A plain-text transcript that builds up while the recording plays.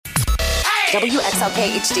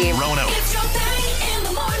WXLK HD. Rono. It's your thing in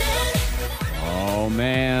the morning. Oh,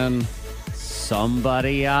 man.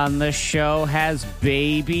 Somebody on the show has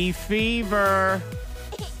baby fever.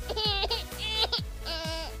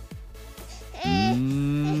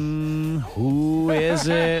 Who is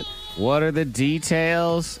it? What are the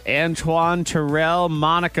details? Antoine Terrell,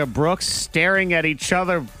 Monica Brooks staring at each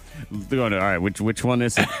other. Going, all right, which one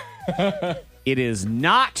is it? It is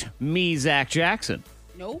not me, Zach Jackson,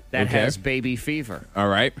 Nope. that Okay. has baby fever. All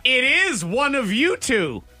right. It is one of you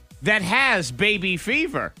two that has baby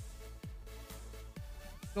fever.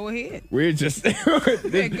 Go ahead. We're just. Go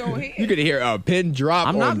ahead. You could hear a pin drop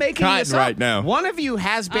I'm on not making cotton this up. right now. One of you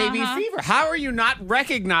has baby fever. How are you not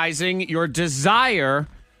recognizing your desire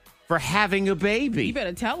for having a baby? You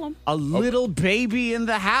better tell them. A little baby in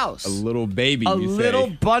the house. A little baby, A you little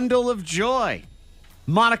say. bundle of joy.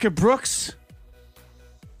 Monica Brooks.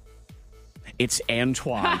 It's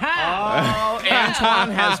Antoine. Oh,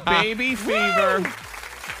 Antoine has baby fever.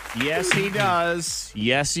 Yes, he does.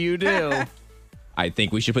 Yes, you do. I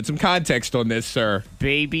think we should put some context on this, sir.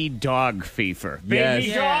 Baby dog fever. Yes.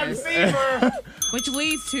 Baby dog Yes. fever. Which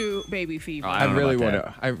leads to baby fever. I I don't know really about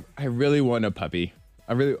want to. I really want a puppy.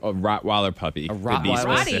 A Rottweiler puppy. A to be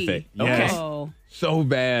Rottweiler? specific. Okay. Yes. Oh. So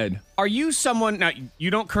bad. Are you someone now?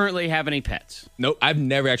 You don't currently have any pets. Nope. I've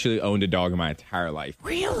never actually owned a dog in my entire life.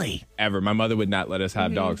 Really? Ever. My mother would not let us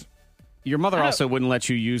have dogs. Your mother also wouldn't let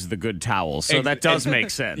you use the good towels, so that does make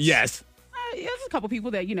sense. Yes. There's a couple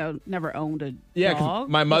people that, never owned a Yeah, 'cause dog.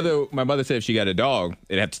 my mother said if she got a dog,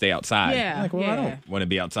 it'd have to stay outside. Yeah, I'm like, well, I yeah. don't want to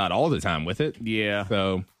be outside all the time with it. Yeah.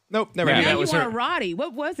 So, nope, never Yeah, had Now that you was want her- a Rottie.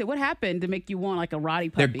 What was it? What happened to make you want like a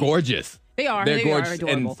Rottie puppy? They're gorgeous. They are. They're They gorgeous. are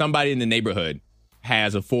adorable. And somebody in the neighborhood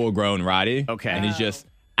has a full-grown Rottie. Okay. And he's just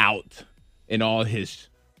out in all his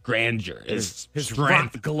grandeur, his strength.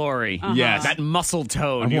 Rock glory. Yes. That muscle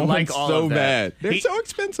tone. I You want like them all so of that. bad. They're He- so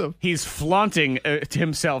expensive. He's flaunting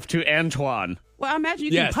himself to Antoine. Well, I imagine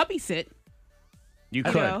you Yes. can puppy sit. You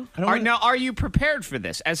I could. know. Now, are you prepared for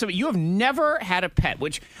this? As somebody, you have never had a pet,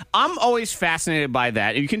 which I'm always fascinated by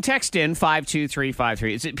that. You can text in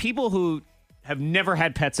 52353. Is it people who have never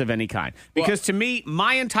had pets of any kind? Because to me,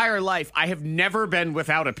 my entire life, I have never been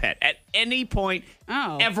without a pet at any point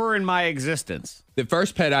ever in my existence. The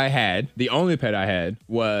first pet I had, the only pet I had,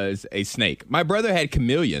 was a snake. My brother had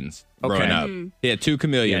chameleons growing Okay. up. He had 2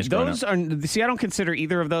 chameleons growing up. Those are, see, I don't consider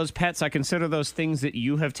either of those pets. I consider those things that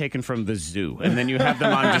you have taken from the zoo and then you have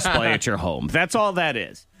them on display at your home. That's all that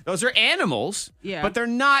is. Those are animals, but they're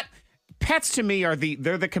not. Pets to me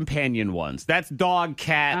they're the companion ones. That's dog,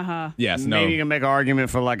 cat. Yes, no. Maybe you can make an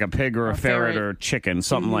argument for like a pig or a ferret ferret. or chicken,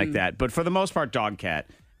 something like that. But for the most part, dog, cat.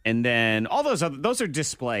 And then all those are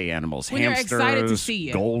display animals. When they're Hamsters, excited to see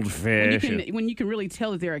you. goldfish. When you can really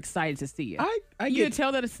tell that they're excited to see you. I You get- can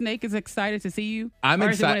tell that a snake is excited to see you? I'm or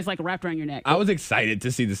is it when exci- it's like wrapped around your neck? I was excited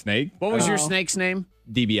to see the snake. What was your snake's name?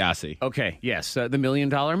 DiBiase. Okay, yes, the $1 Million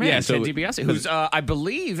Man, Yeah, so- Ted DiBiase, who's I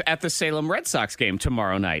believe at the Salem Red Sox game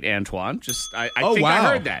tomorrow night. Antoine, I Oh, think I wow.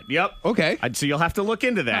 heard that. Yep. Okay. So you'll have to look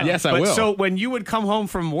into that. Yes, I But will. So when you would come home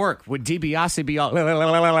from work, would DiBiase be all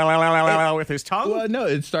with his tongue? Well, no,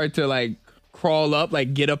 it started to like crawl up,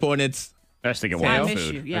 like get up on its. I was thinking, I wild miss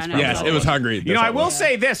food. you. Yeah, That's I know. probably Yes, all it was was. hungry. You know, I will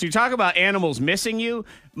say this. You talk about animals missing you.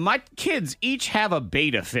 My kids each have a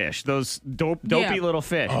beta fish, those dopey Yeah. little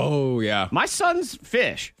fish. Oh yeah. My son's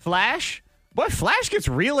fish, Flash. Boy, Flash gets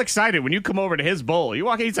real excited when you come over to his bowl. You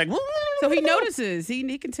walk in, he's like, so he notices.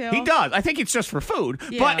 He can tell. he does. I think it's just for food,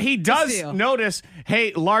 Yeah, but he but does still. notice,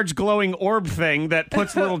 hey, large glowing orb thing that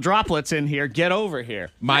puts little droplets in here. Get over here.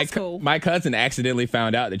 That's cool. My cousin accidentally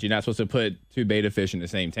found out that you're not supposed to put 2 beta fish in the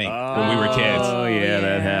same tank when we were kids. Oh, yeah,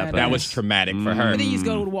 that happened. That was traumatic for her. But then you just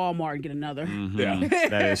go to Walmart and get another. Yeah.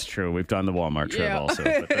 That is true. We've done the Walmart trip Yeah. also.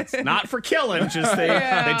 But that's not for killing, just they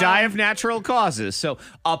die of natural causes. So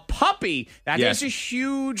a puppy, that Yes. is a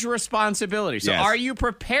huge responsibility. So Yes. are you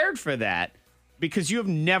prepared for that? Because you have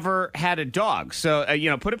never had a dog, so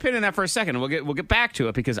put a pin in that for a second, and we'll get back to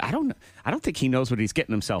it. Because I don't think he knows what he's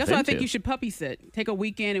getting himself That's into. why I think you should puppy sit. Take a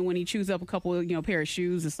weekend, and when he chews up a couple, pair of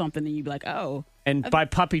shoes or something, then you'd be like, oh. And by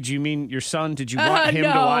puppy, do you mean your son? Did you want him to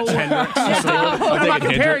no. watch Hendrix? I'm not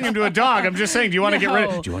comparing him to a dog. I'm just saying, do you want to get rid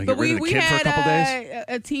of? Do you want to get rid of the kid for a couple days?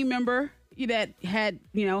 A team member that had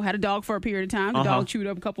a dog for a period of time. The dog chewed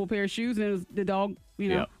up a couple of pair of shoes, and it was the dog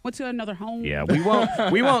went to another home. Yeah,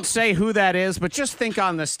 we won't say who that is, but just think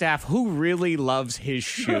on the staff who really loves his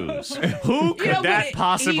shoes. Who could that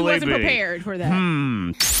possibly be? He wasn't prepared for that.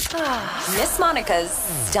 Miss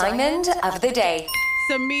Monica's Diamond of the Day.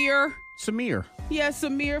 Samir. Samir. Yeah,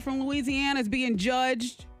 Samir from Louisiana is being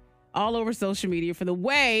judged all over social media for the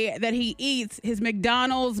way that he eats his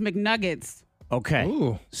McDonald's McNuggets. Okay.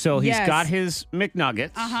 Ooh. So he's Yes. got his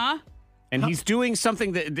McNuggets. Uh-huh. And he's doing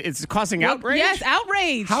something that is causing outrage? Yes,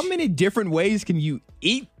 outrage. How many different ways can you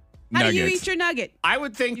eat How nuggets? do you eat your nugget? I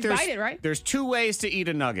would think You there's bite it, right? there's two ways to eat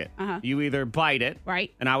a nugget. Uh-huh. You either bite it,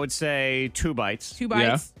 Right. and I would say 2 bites, 2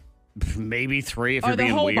 bites. maybe 3 if Or you're the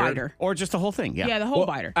being whole weird, biter. or just the whole thing. Yeah. Yeah, the whole Well,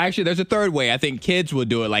 biter. Actually, there's a third way. I think kids will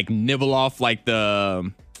do it, like nibble off like the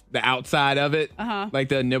outside of it, like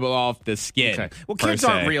the nibble off the skin. Okay. Well, per kids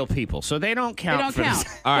aren't se. real people, so they don't They count. don't for count.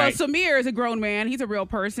 This. All well, right. Samir is a grown man. He's a real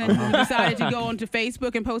person who decided to go onto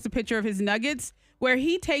Facebook and post a picture of his nuggets where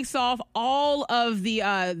he takes off all of the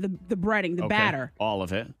breading, the Okay. batter, All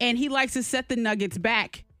of it. and he likes to set the nuggets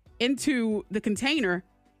back into the container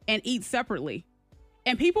and eat separately.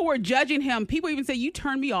 And people were judging him. People even say, "You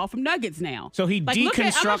turned me off from nuggets now." So he Like, look at,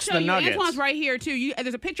 I'm gonna deconstructs show the you. nuggets. Antoine's right here too.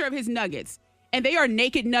 There's a picture of his nuggets, and they are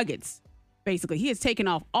naked nuggets. Basically, he has taken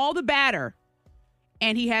off all the batter,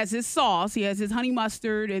 and he has his sauce. He has his honey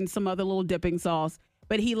mustard and some other little dipping sauce.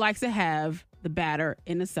 But he likes to have the batter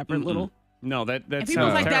in a separate little. No, that And sounds people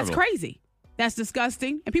are like, terrible. "That's crazy. That's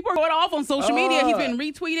disgusting." And people are going off on social media. He's been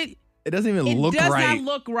retweeted. It doesn't even It look does right. not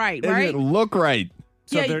look right, It right? doesn't look right.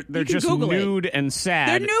 So Yeah, they're you can just Google it. nude and sad.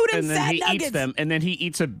 They're nude and then sad he nuggets. eats them, and then he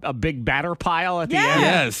eats a big batter pile at the Yeah. end.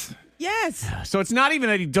 Yes. Yes. So it's not even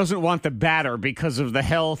that he doesn't want the batter because of the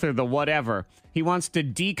health or the whatever. He wants to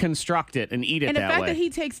deconstruct it and eat it And the that fact way. that he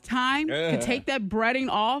takes time to take that breading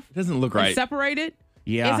off It doesn't look and right. separate it,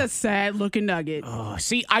 Yeah. it's a sad looking nugget.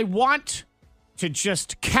 See, I want to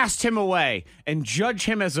just cast him away and judge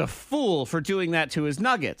him as a fool for doing that to his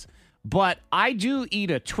nuggets. But I do eat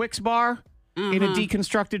a Twix bar in a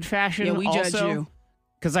deconstructed fashion. Yeah, we judge also, you.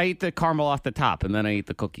 Because I eat the caramel off the top and then I eat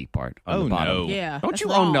the cookie part on Oh, the bottom. no. Yeah. Don't that's you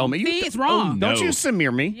wrong. no me? You, See, it's wrong. no. Don't you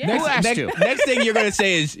smear me? Yeah. Who asked you? Next thing you're gonna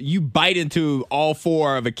say is you bite into all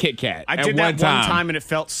 4 of a Kit Kat. I at did one that one time and it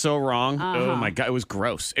felt so wrong. Uh-huh. Oh my god, it was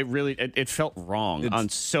gross. It really it felt wrong on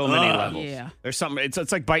so many levels. Yeah. There's something.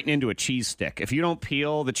 It's like biting into a cheese stick. If you don't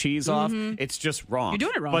peel the cheese off, it's just wrong. You're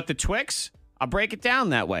doing it wrong. But the Twix, I'll break it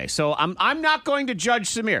down that way. So I'm not going to judge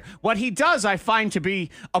Samir. What he does, I find to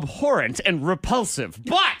be abhorrent and repulsive.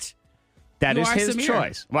 But that You is are his Samir.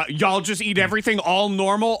 choice. Well, y'all just eat everything all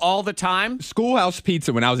normal all the time. Schoolhouse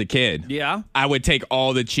Pizza when I was a kid. Yeah. I would take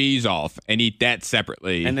all the cheese off and eat that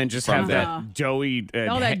separately. And then just from have that doughy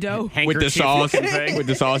All that dough. with the sauce. handkerchief-looking thing. With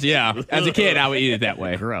the sauce, yeah. As a kid, I would eat it that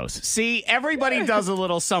way. Gross. See, everybody does a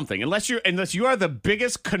little something. Unless you are the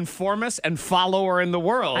biggest conformist and follower in the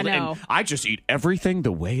world. I know. And I just eat everything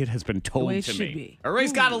the way it has been told way it to should me. be.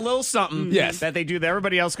 Everybody's got a little something Yes. that they do that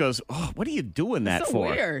everybody else goes, "Oh, what are you doing that so for?"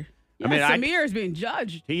 weird. Yeah, I mean, Samir is being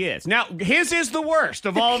judged. He is. Now, his is the worst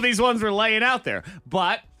of all of these ones we're laying out there.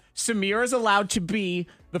 But Samir is allowed to be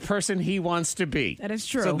the person he wants to be. That is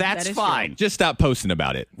true. So that's That is fine. Just stop posting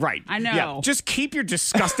about it. Right. I know. Yeah. Just keep your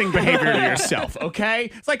disgusting behavior to yourself, okay?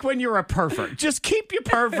 It's like when you're a pervert. Just keep your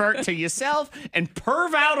pervert to yourself and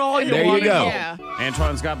perv out all you There you want. go. Yeah.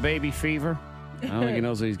 Antoine's got baby fever. I don't think he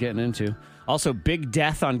knows what he's getting into. Also, big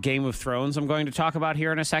death on Game of Thrones I'm going to talk about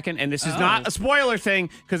here in a second. And this is not a spoiler thing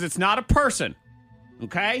because it's not a person,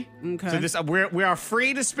 okay? Okay. So this we are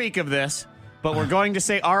free to speak of this, but we're going to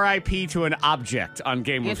say R.I.P. to an object on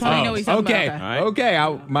Game of Antoine, Thrones. you know what he's talking Okay. about. Okay.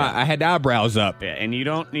 I had the eyebrows up. Yeah, and you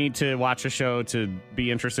don't need to watch a show to be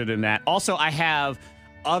interested in that. Also, I have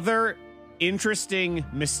other interesting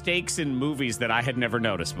mistakes in movies that I had never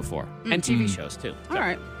noticed before. And TV shows, too. All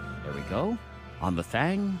right. There we go. On the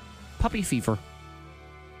thing, puppy fever.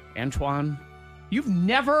 Antoine, you've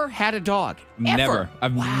never had a dog. Ever. Never.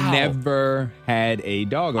 I've Wow. never had a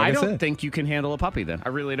dog. Like I I don't said. think you can handle a puppy then. I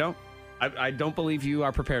really don't. I don't believe you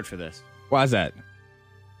are prepared for this. Why is that?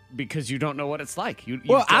 Because you don't know what it's like. You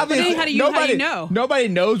Well, don't- obviously, How do you know? Nobody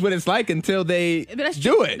knows what it's like until they But that's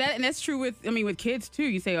do true. it. And that's true with kids too.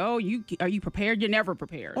 You say, "Oh, are you prepared?" You're never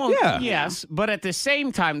prepared. Well, Yeah. yes, but at the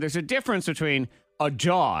same time, there's a difference between a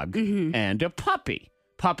dog and a puppy.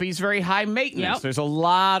 Puppy's very high maintenance. Yep. There's a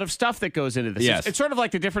lot of stuff that goes into this. Yes. It's sort of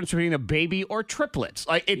like the difference between a baby or triplets.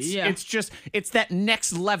 Like it's that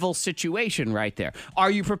next level situation right there.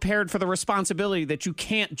 Are you prepared for the responsibility that you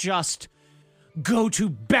can't just go to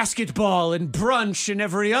basketball and brunch and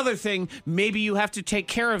every other thing? Maybe you have to take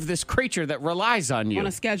care of this creature that relies on you. On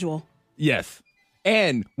a schedule. Yes.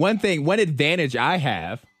 And one advantage I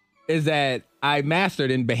have is that I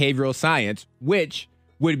mastered in behavioral science, which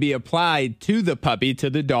would be applied to the puppy, to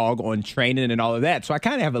the dog on training and all of that. So I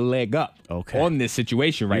kind of have a leg up on this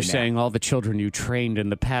situation right You're now. saying all the children you trained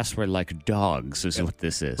in the past were like dogs is what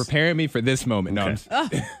this is. Preparing me for this moment. No,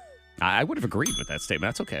 Okay. I would have agreed with that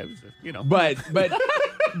statement. That's okay. You know. but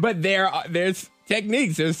But there's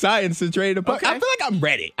techniques, there's science to train a puppy. Okay. I feel like I'm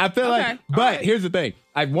ready. I feel Okay. like, but here's the thing: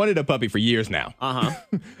 I've wanted a puppy for years now,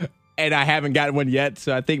 and I haven't gotten one yet.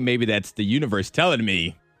 So I think maybe that's the universe telling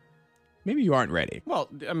me, maybe you aren't ready. Well,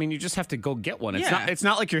 I mean, you just have to go get one. It's Yeah.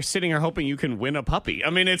 not like you're sitting here hoping you can win a puppy. I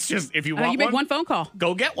mean, it's just if you want you make one phone call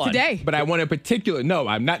go get one. today. But I want a particular. No,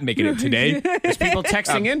 I'm not making it today. There's people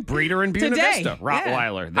texting in breeder in Buena Today. Vista,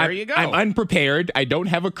 Rottweiler. There you go. I'm unprepared. I don't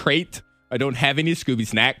have a crate. I don't have any Scooby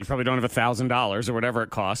snacks. you probably don't have $1,000 or whatever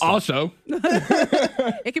it costs. Also,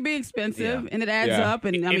 It can be expensive, and it adds Yeah. up.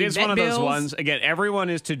 And I it mean, is vet one of bills. those ones. Again, everyone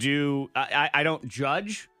is to do. I don't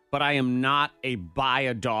judge, but I am not a buy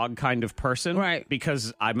a dog kind of person, Right.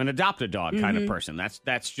 Because I'm an adopt a dog kind of person.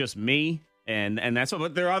 That's just me, and that's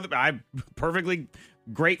what there are. I perfectly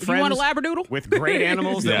great friends. You want a Labradoodle? with great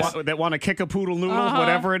animals Yes. that want to kick a poodle noodle,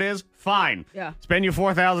 whatever it is. Fine, Yeah. Spend your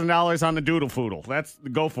 $4,000 on the doodle foodle.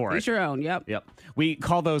 Go for it. It's your own. Yep. Yep. We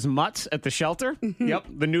call those mutts at the shelter. Yep.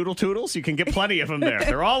 The noodle toodles. You can get plenty of them there.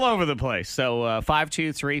 They're all over the place. So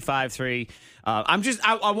 52353.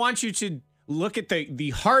 I want you to look at the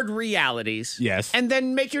hard realities. Yes. And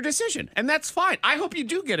then make your decision. And that's fine. I hope you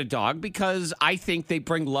do get a dog because I think they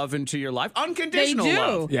bring love into your life. They Unconditional do.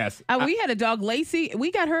 love. Yes. We had a dog, Lacey.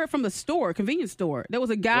 We got her from the store, convenience store. There was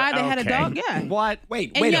a guy that had a Okay. dog. Yeah. What?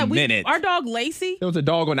 wait And yeah, a minute. Our dog, Lacey. There was a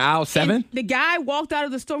dog on aisle 7. And the guy walked out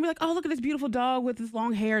of the store and we're like, oh, look at this beautiful dog with this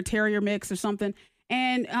long hair, terrier mix or something.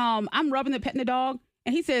 And I'm rubbing petting the dog.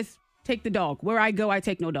 And he says, take the dog. Where I go, I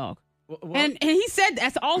take no dog. And he said,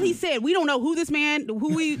 that's all he said. We don't know who this man,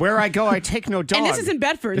 Where I go, I take no dog. And this is in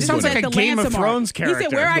Bedford. This This sounds is like at a the Game of Lansamar. Thrones He said,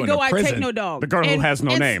 character. where I Going go, to I prison. take no dog. The girl who has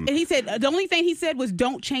no name. And he said, the only thing he said was,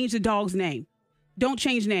 don't change the dog's name. Don't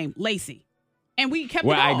change name. Lacey. And we kept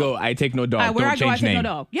Where the dog. I go, I take no dog. Where Don't I go, I change take name. no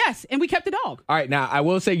dog. Yes. And we kept the dog. All right, now I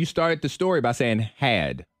will say you started the story by saying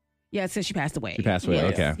had. Yeah, it says she passed away. She passed away.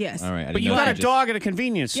 Yes. Okay. Yes. All right. I But didn't you know got she a just- dog at a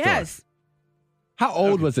convenience store. Yes. How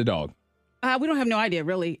old was the dog? We don't have no idea,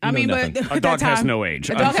 really. I know mean, nothing. but A at dog that has time- no age.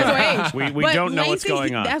 A dog has no age. We But don't know what's Lacey,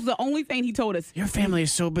 going on. That's the only thing he told us. Your family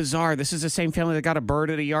is so bizarre. This is the same family that got a bird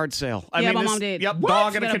at a yard sale. Yeah, my mom did. Yep, What?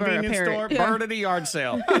 dog at a Got a bird, a convenience parrot. store, Yeah. bird at a yard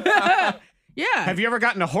sale. Yeah. Have you ever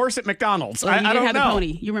gotten a horse at McDonald's? Well, you I did don't have know. the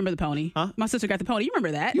pony. You remember the pony? Huh? My sister got the pony. You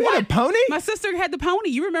remember that? You had a pony? My sister had the pony.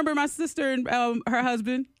 You remember my sister and her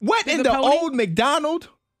husband? What With in the pony? old McDonald?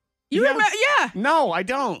 You remember? Yeah. No, I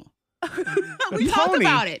don't. We talked Pony.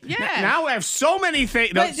 about it. Yeah. Now I have so many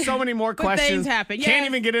so many more but questions. things happen, Can't yes.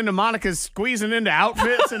 even get into Monica's squeezing into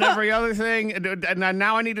outfits and every other thing. And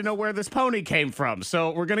now I need to know where this pony came from. So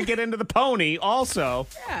we're going to get into the pony also.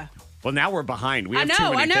 Yeah. Well, now we're behind. We I have know,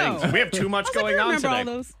 too many I know. things. We have too much I was like, going you on remember today. all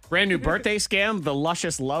those. Brand new birthday scam, the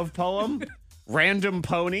luscious love poem, random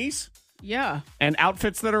ponies, Yeah. and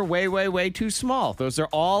outfits that are way, way, way too small. Those are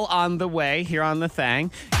all on the way here on the thing.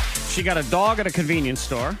 She got a dog at a convenience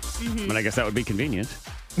store. And I guess that would be convenient.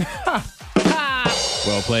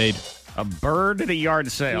 Well played. A bird at a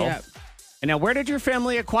yard sale. Yeah. And now, where did your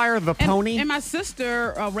family acquire the pony? And my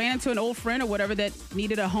sister ran into an old friend or whatever that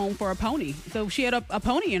needed a home for a pony. So she had a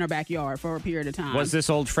pony in her backyard for a period of time. Was this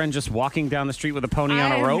old friend just walking down the street with a pony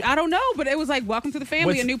on a rope? I don't know, but it was like, welcome to the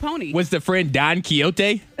family, a new pony. Was the friend Don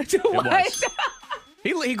Quixote? What?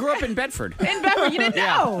 He grew up in Bedford. In Bedford, you didn't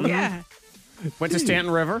know. Yeah. Went to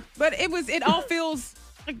Stanton River. But it all feels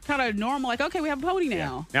like kind of normal. Like, okay, we have a pony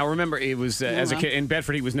now. Now remember, it was as a kid in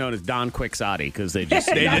Bedford. He was known as Don Quixote because they just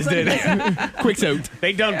They just did it. Quixote.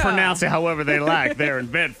 they done pronounce it however they like there in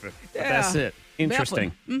Bedford. But that's it.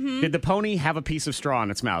 Interesting. Did the pony have a piece of straw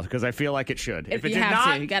in its mouth? Because I feel like it should. If it you did have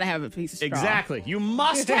not, to. You got to have a piece of straw. exactly, you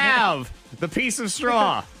must have the piece of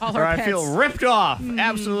straw, All or her I pets. feel ripped off.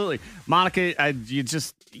 Absolutely, Monica.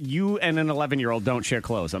 You and an 11-year-old don't share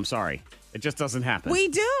clothes. I'm sorry. It just doesn't happen. We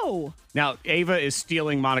do. Now, Ava is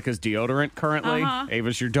stealing Monica's deodorant currently.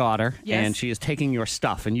 Ava's your daughter, Yes. and she is taking your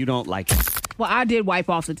stuff, and you don't like it. Well, I did wipe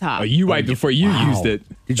off the top. Oh, you wiped before you used it.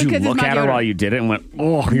 Did you Because it's look my at her deodorant. while you did it and went,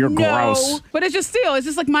 oh, you're No, gross? but it's just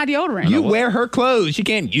like my deodorant. You wear her clothes. She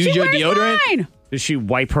can't use she your wears deodorant. mine. Does she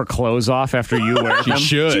wipe her clothes off after you wear them? She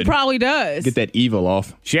should. She probably does. Get that evil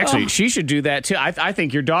off. She should do that too. I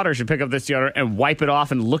think your daughter should pick up this deodorant and wipe it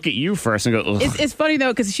off and look at you first and go, ugh. It's funny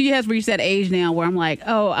though because she has reached that age now where I'm like,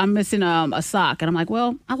 oh, I'm missing a sock, and I'm like,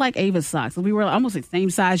 well, I like Ava's socks. We were almost the same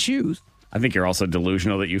size shoes. I think you're also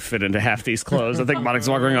delusional that you fit into half these clothes. I think Monica's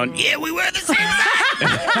walking around, yeah, we wear the same size.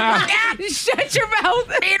 Shut your mouth.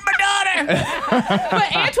 Me and my daughter.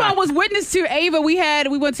 But Antoine was witness to Ava. We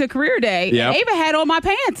went to career day. Yep. Ava had on my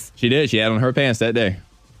pants. She did. She had on her pants that day.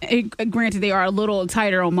 Granted, they are a little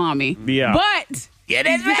tighter on mommy. Yeah. But Get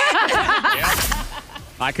it back.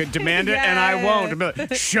 I could demand it, and I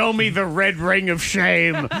won't. Show me the red ring of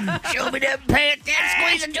shame. Show me them pants.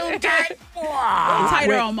 Squeeze it too tight.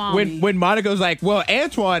 Tighter on mommy. When Monica's like, well,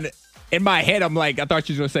 Antoine, in my head, I'm like, I thought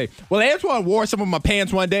she was going to say, well, Antoine wore some of my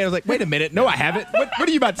pants one day. I was like, wait a minute. No, I haven't. What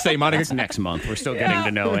are you about to say, Monica? It's next month. We're still getting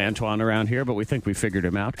to know Antoine around here, but we think we figured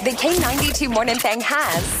him out. The K92 Morning Thing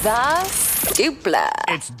has the dupla.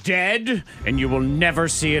 It's dead, and you will never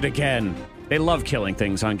see it again. They love killing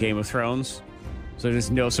things on Game of Thrones, so it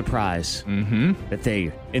is no surprise that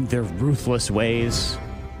they, in their ruthless ways,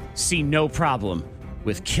 see no problem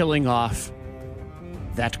with killing off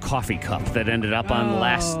that coffee cup that ended up on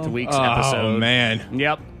last week's episode. Oh, man.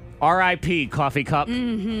 Yep. R.I.P. coffee cup.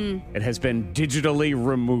 Mm-hmm. It has been digitally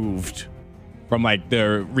removed. From like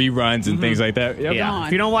the reruns and things like that. Yep. Yeah. Gone.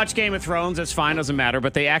 If you don't watch Game of Thrones, it's fine. Doesn't matter.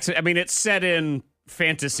 But they actually, I mean, it's set in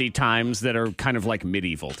fantasy times that are kind of like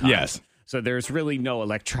medieval times. Yes. So there's really no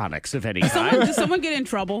electronics of any kind. Does someone get in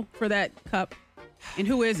trouble for that cup? And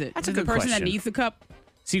who is it? That's Is a it the good person question. that needs the cup?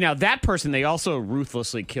 See, now that person they also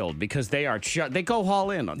ruthlessly killed because they are they go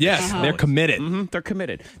all in on this. Yes, they're committed. They're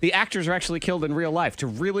committed. The actors are actually killed in real life to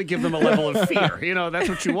really give them a level of fear. You know, that's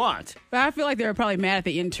what you want. But I feel like they were probably mad at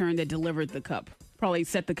the intern that delivered the cup. Probably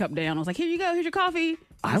set the cup down. I was like, here you go. Here's your coffee.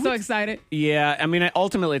 I'm so excited. Yeah, I mean,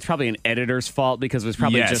 ultimately, it's probably an editor's fault because it was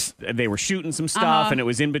probably Yes. just they were shooting some stuff and it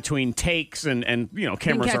was in between takes and you know,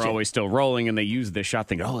 cameras catch are it. always still rolling and they used this shot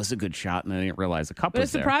thinking, oh, it's a good shot, and they didn't realize the cup But was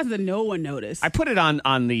it's there. surprising that no one noticed. I put it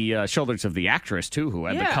on the shoulders of the actress, too, who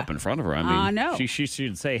had the Yeah. cup in front of her. I mean, I know. She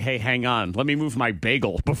should say, hey, hang on. Let me move my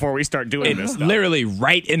bagel before we start doing this It's stuff. literally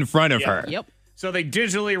right in front of her. Yep. So they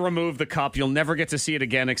digitally remove the cup. You'll never get to see it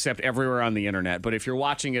again except everywhere on the internet. But if you're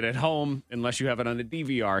watching it at home, unless you have it on a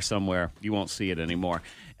DVR somewhere, you won't see it anymore.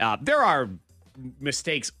 There are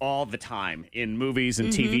mistakes all the time in movies and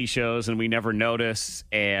TV shows, and we never notice.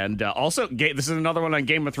 And also, this is another one on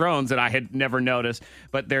Game of Thrones that I had never noticed.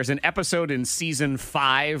 But there's an episode in season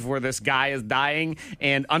 5 where this guy is dying,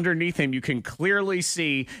 and underneath him, you can clearly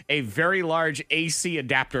see a very large AC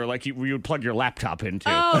adapter, like you would plug your laptop into.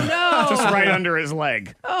 Oh, no. Just right under his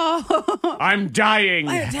leg. Oh, I'm dying.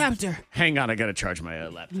 My adapter. Hang on, I gotta charge my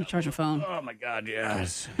laptop. Charge your phone. Oh my God,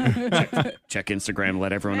 yes. check Instagram.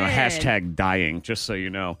 Let everyone know. Man. Hashtag dying. Just so you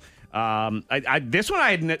know. This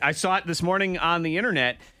one I saw it this morning on the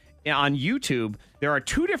internet on YouTube. There are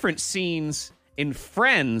 2 different scenes in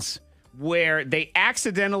Friends where they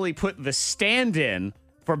accidentally put the stand-in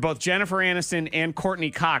for both Jennifer Aniston and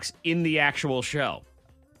Courtney Cox in the actual show.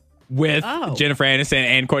 With Jennifer Aniston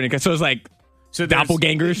and Courtney. So it's like there's-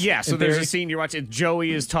 doppelgangers. Yeah, so in there's theory? a scene you're watching.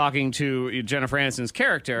 Joey is talking to Jennifer Aniston's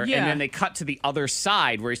character, Yeah. and then they cut to the other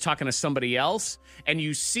side where he's talking to somebody else, and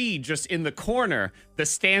you see just in the corner the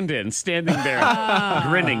stand-in standing there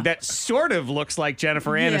grinning. That sort of looks like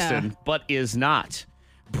Jennifer Yeah. Aniston, but is not.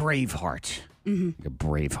 Braveheart. A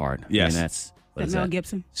Braveheart. Yes. I mean, that's what is Mel that?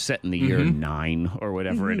 Gibson? Set in the year 9 or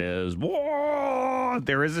whatever it is. Whoa!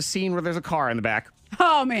 There is a scene where there's a car in the back.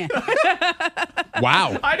 Oh, man.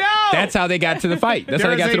 Wow. I know! That's how they got to the fight. That's how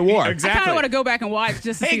There they got is to the war. I Exactly. kind of want to go back and watch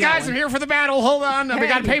just to Hey see guys, that I'm one. here for the battle. Hold on. I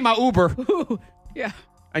got to pay my Uber. Yeah.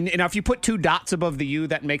 And now, if you put 2 dots above the U,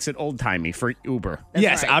 that makes it old timey for Uber.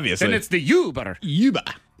 Yes, right. obviously. Then it's the Uber. Yuba.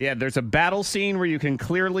 Yeah, there's a battle scene where you can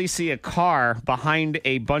clearly see a car behind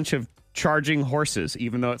a bunch of charging horses,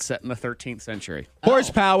 even though it's set in the 13th century.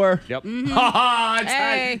 Horsepower. Yep. Ha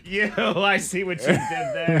Hey. You, I see what you did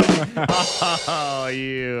there. Oh,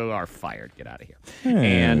 you are fired. Get out of here.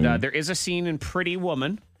 And there is a scene in Pretty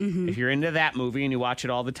Woman. If you're into that movie and you watch it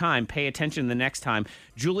all the time, pay attention the next time.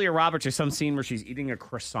 Julia Roberts, there's some scene where she's eating a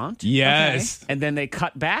croissant. Yes. And then they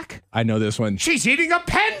cut back. I know this one. She's eating a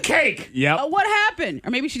pancake. Yep. What happened? Or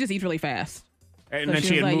maybe she just eats really fast. And So then she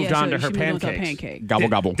was had like, moved yeah, on so to her she moved on to a pancakes. pancake. Gobble,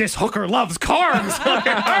 gobble. This hooker loves carbs. Oh,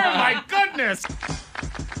 my goodness.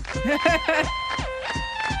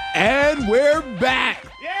 And we're back.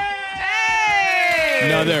 Yay!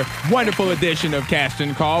 Another wonderful edition of Cast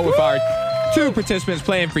and Call with our 2 participants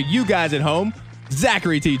playing for you guys at home.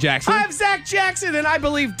 Zachary T. Jackson I'm Zach Jackson, and I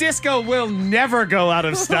believe disco will never go out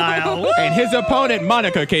of style. and his opponent,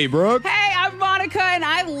 Monica K. Brooks. Hey, I'm Monica, and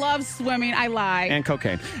I love swimming. I lie. And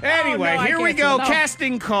cocaine. Anyway, no, I here we can't go. swim, no.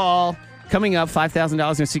 Casting call. Coming up, $5,000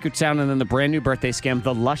 in a secret sound, and then the brand new birthday scam,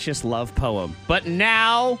 The Luscious Love Poem. But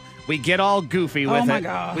now we get all goofy with my it.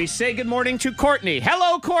 God. We say good morning to Courtney.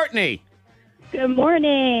 Hello, Courtney. Good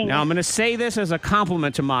morning. Now, I'm going to say this as a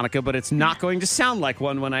compliment to Monica, but it's not going to sound like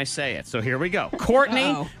one when I say it. So here we go. Courtney,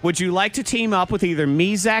 Uh-oh. would you like to team up with either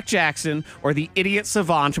me, Zach Jackson, or the idiot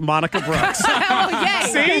savant, Monica Brooks? Oh,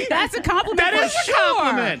 yay. See? That's a compliment That for is is a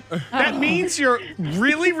compliment. That means you're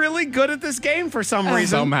really, really good at this game for some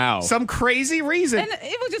reason. Somehow. Some crazy reason. And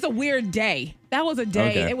it was just a weird day. That was a day.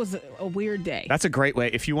 Okay. It was a weird day. That's a great way.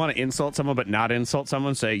 If you want to insult someone but not insult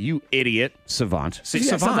someone, say, you idiot, savant. See,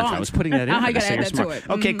 Yeah, savant. savant. I was putting that in. I there to gotta say add you're that to smart. it.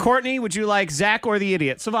 Okay, Courtney, would you like Zach or the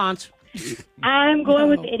idiot? Savant. I'm going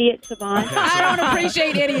with idiot savant. I don't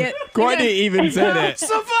appreciate idiot. Courtney even said it.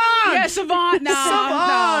 Savant! Yeah, savant. No,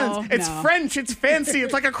 Savant! no, It's no. French. It's fancy.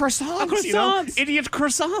 It's like a croissant. You know? croissant. Idiot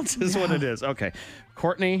croissant is what it is. Okay.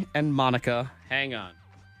 Courtney and Monica, hang on.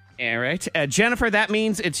 All right. Jennifer, that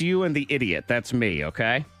means it's you and the idiot. That's me,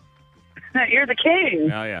 okay? You're the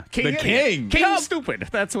king. Oh, yeah. The idiot. king. King stupid.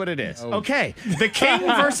 That's what it is. Okay. The king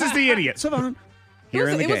versus the idiot. Savant. Here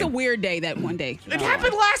in the It was a game. weird day that one day. It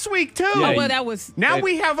happened last week, too. Yeah, Oh, well, that was. Now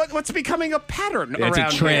we have what's becoming a pattern It's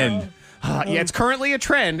around a trend. here. Yeah, it's currently a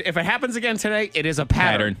trend. If it happens again today, it is a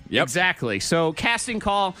pattern. Yep. Exactly. So, casting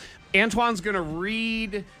call. Antoine's going to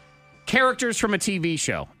read characters from a TV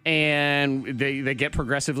show, and they get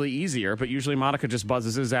progressively easier, but usually Monica just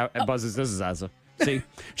buzzes this out. Buzzes this out. See,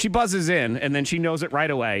 she buzzes in, and then she knows it right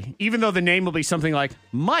away, even though the name will be something like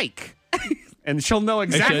Mike. And she'll know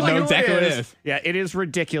exactly, know who exactly what it is. is. Yeah, it is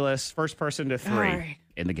ridiculous. First person to 3 All right.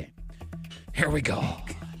 in the game. Here we go.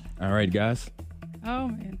 All right, guys. Oh,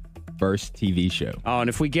 man. First TV show. Oh,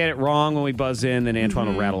 and if we get it wrong when we buzz in, then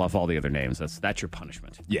Antoine will rattle off all the other names. That's your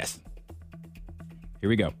punishment. Yes. Here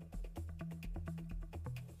we go.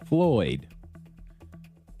 Floyd.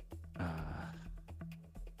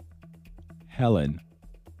 Helen.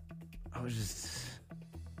 I was just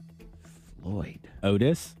Floyd.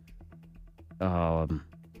 Otis.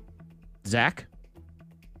 Zach.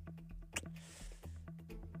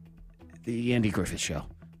 The Andy Griffith Show.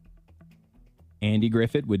 Andy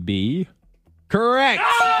Griffith would be correct.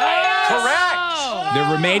 Correct.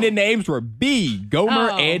 The remaining names were B,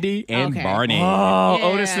 Gomer, Oh, Andy, and okay. Barney. Oh, Yeah,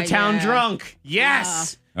 Otis the Town yeah. Drunk.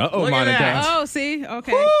 Yes. Uh-oh, Look at Monica. that. Oh, see?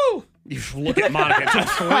 Okay. Woo! You look at Monica. It took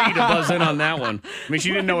 3 to buzz in on that one. I mean, she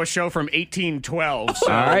didn't know a show from 1812,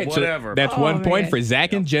 so All right, whatever. so that's Oh, 1 point man. for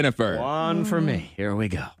Zach and Jennifer. One for me. Here we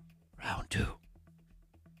go. Round 2.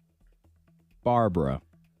 Barbara.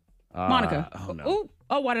 Monica. Oh, no. Ooh.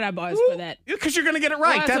 Oh, why did I buzz for that? Because you're going to get it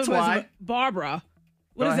right. Why That's so buzz why. for Barbara.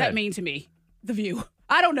 What Go does ahead. that mean to me? The View.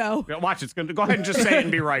 I don't know. Yeah, watch, it's going to go ahead and just say it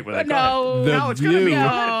and be right with it. Go No. ahead. The No, it's going to be View. good.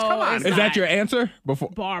 Come on. it's Is that not. your answer? Before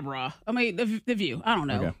Barbara. I mean, the View. I don't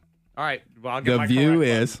know. Okay. All right. Well, I'll get The my View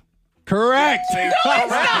correct is correct. one. All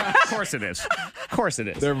right. Of course it is. Of course it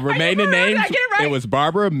is. The remaining Did I names, get it right? was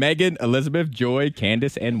Barbara, Megan, Elizabeth, Joy,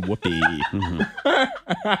 Candace, and Whoopi.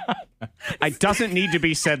 It doesn't need to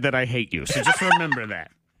be said that I hate you, so just remember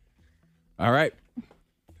that. All right.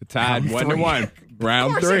 Tied Round 1-1. Of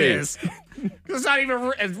Round course 3. it is. It's not even...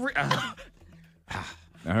 All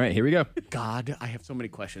right, here we go. God, I have so many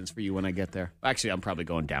questions for you when I get there. Actually, I'm probably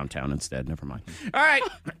going downtown instead. Never mind. All right.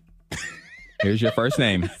 Here's your first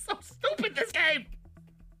name. So stupid, this game.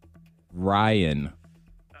 Ryan.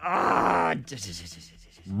 Ah.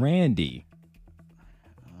 Randy.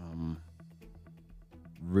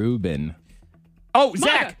 Ruben. Oh,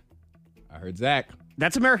 Zach. I heard Zach.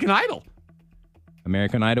 That's American Idol.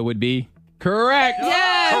 American Idol would be correct.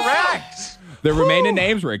 Yes. Correct. The remaining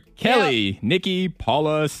names were Kelly, Nikki,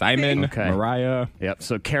 Paula, Simon, Okay. Mariah. Yep.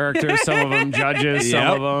 So characters, some of them judges, some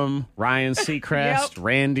Yep. of them Ryan Seacrest,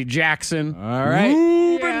 Randy Jackson. All right.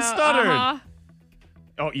 Ruben Yeah, Studdard. uh-huh.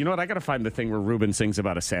 Oh, you know what? I got to find the thing where Ruben sings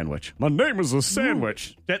about a sandwich. My name is a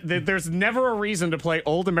sandwich. There's never a reason to play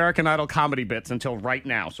old American Idol comedy bits until right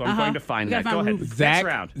now, so I'm going to find You that. gotta Go find ahead. Ruben. Next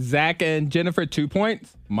round. Zach and Jennifer, 2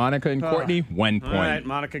 points. Monica and Courtney, 1 point. All right,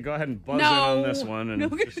 Monica, go ahead and buzz in No. on this one. And No.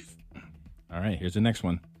 just- All right, here's the next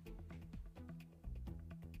one.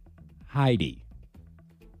 Heidi.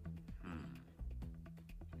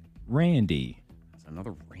 Randy. It's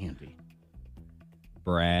another Randy.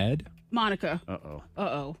 Brad. Monica. Uh-oh.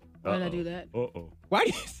 Uh-oh. Why did I do that? Uh-oh. Why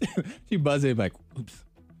do you buzz in like, oops.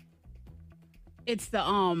 It's the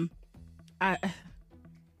I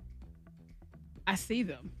see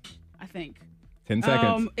them, I think. 10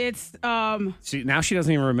 seconds. It's See, now she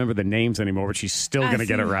doesn't even remember the names anymore, but she's still I going to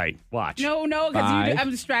get it see. right. Watch. no, because 5.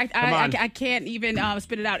 I'm distracted. Come on. I can't even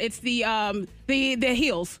spit it out. It's the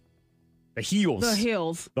heels. The Heels. The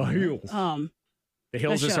heels. The Heels. The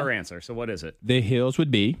Hills the is show. her answer. So what is it? The Hills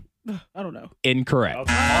would be I don't know. incorrect. Oh,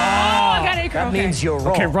 I got it. That means you're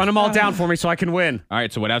wrong. Okay, run them all down for me so I can win. All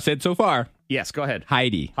right, so what I've said so far, Yes, go ahead.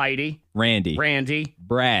 Heidi, Heidi, Randy, Randy,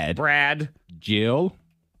 Brad, Brad, Jill,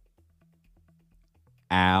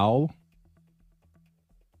 Al,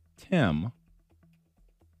 Tim,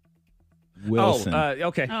 Wilson. Oh,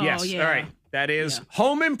 okay. Oh, yes. yeah. All right. That is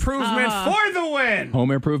Home Improvement for the win.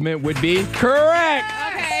 Home Improvement would be correct.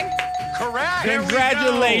 Okay. Correct. There we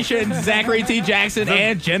Congratulations, Zachary T. Jackson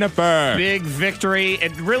and Jennifer. Big victory.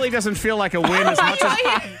 It really doesn't feel like a win as much as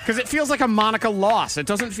because it feels like a Monica loss. It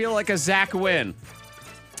doesn't feel like a Zach win.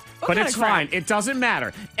 But it's fine. It doesn't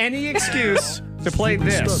matter. Any excuse to play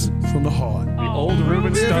this. From the heart. The old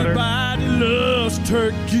Ruben Studdard. Everybody loves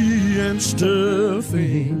turkey and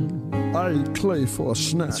stuffing. I eat clay for a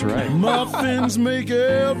snack. That's right. Muffins make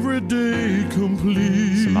every day complete.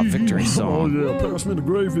 It's my victory Oh, song. yeah. Pass me the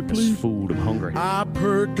gravy, please. Food. I'm hungry. I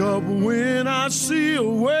perk up when I see a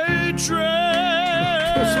waitress.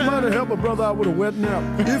 Somebody help a brother out with a wet nap.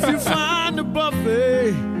 If you find a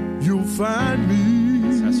buffet, you'll find me.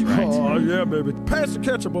 That's right. Oh, yeah, baby. Pass the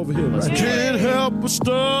ketchup over here. Right? Can't help but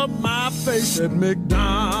stuff my face at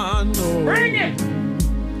McDonald's. Bring it!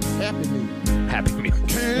 Happy Meal. Happy Meal.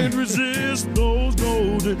 Can't resist those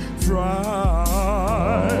golden fries.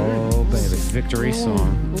 Oh, baby. Victory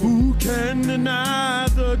song. Who can deny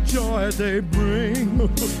the joy they bring?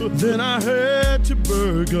 Then I head to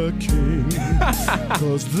Burger King,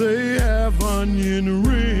 'cause they have onion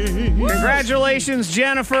rings. Congratulations,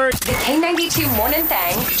 Jennifer. The K92 Morning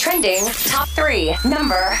Thang trending top 3.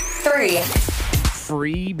 Number 3.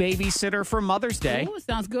 Free babysitter for Mother's Day Ooh,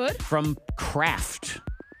 sounds good. from Kraft.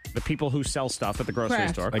 The people who sell stuff at the grocery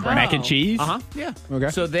Kraft. store. Like mac and cheese? Uh-huh. Yeah. Okay.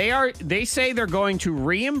 So they say they're going to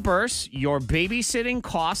reimburse your babysitting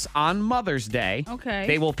costs on Mother's Day. Okay.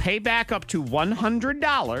 They will pay back up to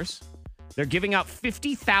 $100. They're giving out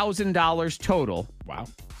 $50,000 total. Wow.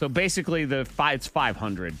 So basically it's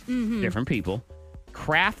 500 different people.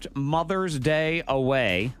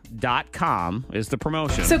 CraftMothersDayAway.com is the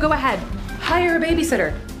promotion. So go ahead, hire a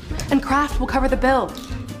babysitter, and Kraft will cover the bill.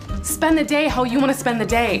 Spend the day how you want to spend the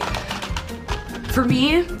day. For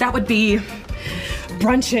me, that would be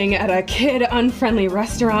brunching at a kid-unfriendly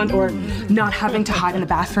restaurant, or not having to hide in the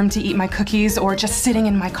bathroom to eat my cookies, or just sitting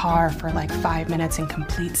in my car for like 5 minutes in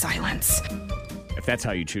complete silence. If that's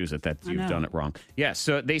how you choose it, you've know. done it wrong. Yes,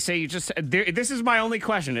 so they say this is my only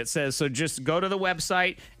question. It says, so just go to the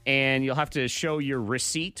website and you'll have to show your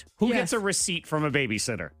receipt. Who Yes. gets a receipt from a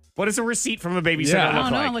babysitter? What does a receipt from a babysitter Yeah. I look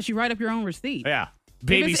don't know like? unless you write up your own receipt. Yeah, If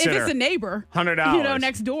babysitter. it's a neighbor, $100.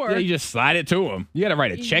 next door. Yeah, you just slide it to them. You got to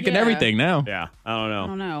write a check and Yeah. everything now. Yeah, I don't know. I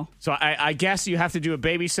don't know. So I guess you have to do a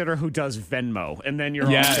babysitter who does Venmo, and then you're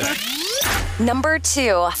all Yeah. set. Number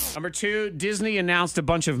 2. Number 2, Disney announced a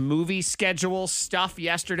bunch of movie schedule stuff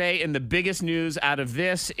yesterday, and the biggest news out of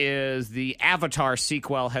this is the Avatar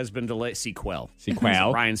sequel has been delayed. Sequel.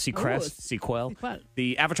 Ryan Seacrest. Sequel. Sequel.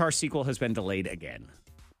 The Avatar sequel has been delayed again.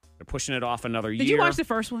 They're pushing it off another year. Did you watch the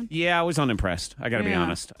first one? Yeah, I was unimpressed. I got to be Yeah.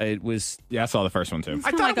 honest. It was. Yeah, I saw the first one too.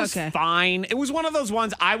 I thought like, it was okay. fine. It was one of those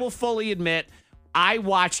ones. I will fully admit, I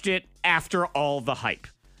watched it after all the hype,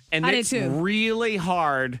 and I did it's too. really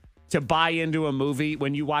hard to buy into a movie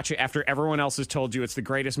when you watch it after everyone else has told you it's the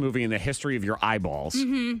greatest movie in the history of your eyeballs.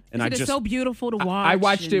 Mm-hmm. And It's so beautiful to watch. I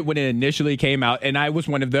watched it when it initially came out, and I was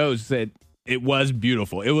one of those that it was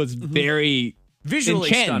beautiful. It was very visually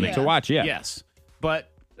enchanting stunning to watch. Yeah. Yes, but.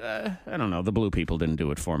 I don't know. The blue people didn't do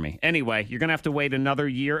it for me. Anyway, you're going to have to wait another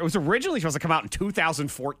year. It was originally supposed to come out in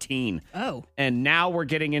 2014. Oh, And now we're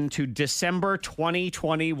getting into December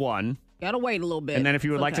 2021. gotta wait a little bit. And then if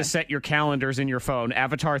you would like to Okay. set your calendars in your phone,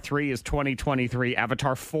 Avatar 3 is 2023,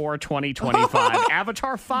 Avatar 4, 2025,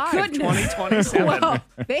 Avatar 5, Goodness. 2027. Well,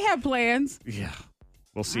 they have plans. Yeah.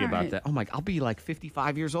 We'll see All about right. that. Oh, my, I'll be like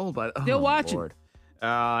 55 years old, but Still watching. Lord.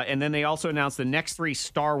 And then they also announced the next 3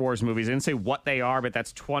 Star Wars movies. They didn't say what they are, but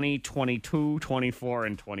that's 2022, 24,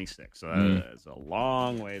 and 26. So that's a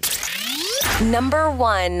long ways. Number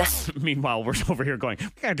 1. Meanwhile, we're over here going,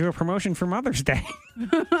 we got to do a promotion for Mother's Day.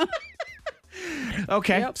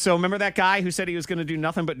 Okay, so remember that guy who said he was going to do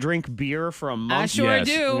nothing but drink beer for a month? I sure Yes.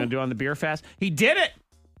 We're do. going to do on the beer fast. He did it.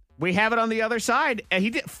 We have it on the other side. And he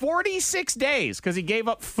did 46 days because he gave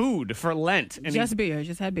up food for Lent. And Just beer.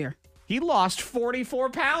 Just had beer. he lost 44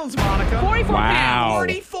 pounds, Monica. 44 Wow. pounds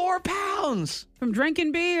 44 pounds. from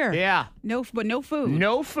drinking beer. Yeah. No food.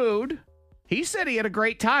 No food. He said he had a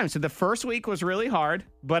great time. So the first week was really hard.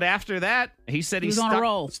 But after that, he said He was on a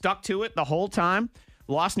roll. stuck to it the whole time.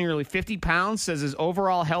 Lost nearly 50 pounds. Says his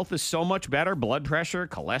overall health is so much better. Blood pressure,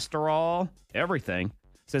 cholesterol, everything.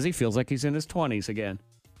 Says he feels like he's in his 20s again.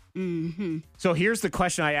 Mm-hmm. So here's the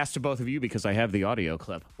question I asked to both of you because I have the audio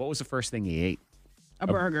clip. What was the first thing he ate? A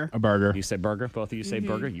burger. A burger. You said burger? Both of you say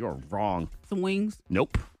burger? You're wrong. Some wings.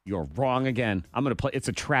 Nope. You're wrong again. I'm going to play. It's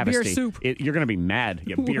a travesty. Beer soup. You're going to be mad.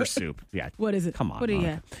 Yeah, beer What? soup. Yeah. What is it? Come on. What do you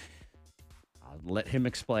Monica. have? Let him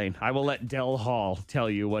explain. I will let Del Hall tell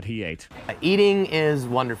you what he ate. Eating is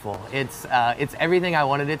wonderful. It's everything I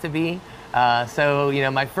wanted it to be. So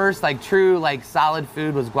my first true solid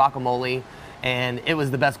food was guacamole, and it was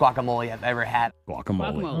the best guacamole I've ever had.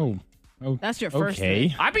 Guacamole. Oh, That's your first okay.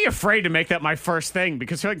 thing. I'd be afraid to make that my first thing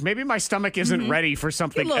because I feel like maybe my stomach isn't ready for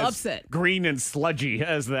something Get a little as upset. green and sludgy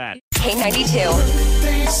as that.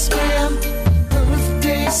 K92.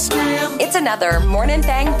 It's another Morning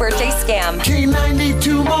Thang birthday scam.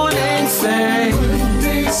 K92 Morning Thang.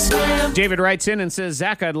 David writes in and says,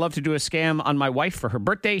 Zach, I'd love to do a scam on my wife for her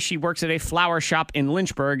birthday. She works at a flower shop in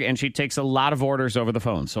Lynchburg, and she takes a lot of orders over the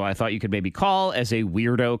phone. So I thought you could maybe call as a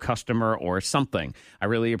weirdo customer or something. I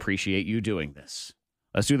really appreciate you doing this.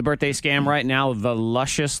 Let's do the birthday scam right now. The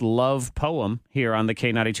Luscious Love Poem here on the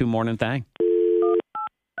K92 Morning Thang.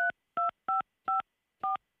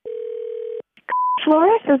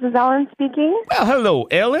 Florist, this is Ellen speaking. Well, hello,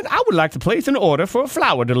 Ellen. I would like to place an order for a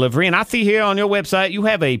flower delivery, and I see here on your website you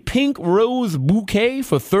have a pink rose bouquet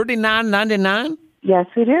for $39.99. Yes,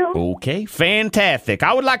 we do. Okay, fantastic.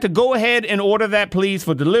 I would like to go ahead and order that, please,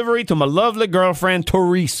 for delivery to my lovely girlfriend,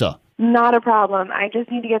 Teresa. Not a problem. I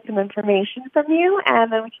just need to get some information from you,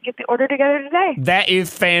 and then we can get the order together today. That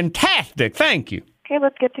is fantastic. Thank you. Okay,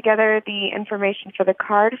 let's get together the information for the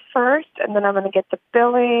card first, and then I'm going to get the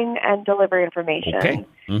billing and delivery information. Okay.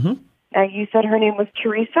 Mm-hmm. Now, you said her name was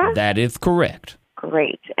Teresa? That is correct.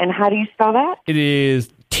 Great. And how do you spell that? It is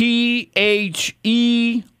Thereesa.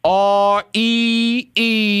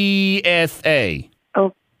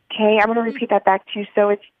 Okay, I'm going to repeat that back to you. So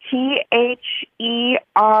it's Thereesa?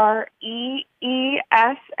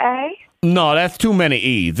 No, that's too many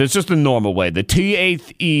E's. It's just the normal way. The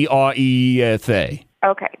Thereesa.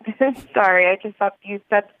 Okay. Sorry, I just thought you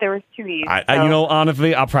said there was two E's.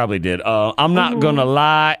 Honestly, I probably did. I'm not going to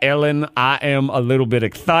lie, Ellen. I am a little bit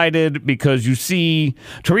excited because, you see,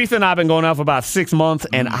 Teresa and I have been going out for about 6 months,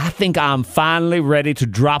 and I think I'm finally ready to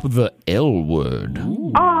drop the L word.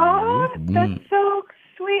 Aw, that's so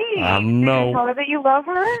sweet. I know. Did you tell her that you love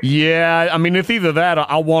her? Yeah, I mean, it's either that or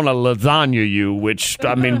I want to lasagna you, which,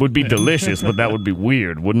 I mean, would be delicious, but that would be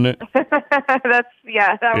weird, wouldn't it? That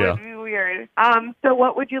would be weird. So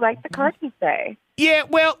what would you like the card to say? Yeah,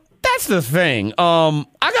 well, that's the thing. I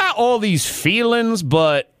got all these feelings,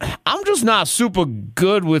 but I'm just not super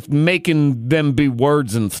good with making them be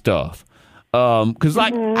words and stuff. Cause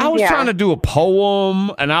I was trying to do a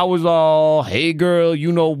poem and I was all, hey girl,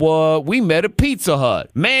 you know what? We met at Pizza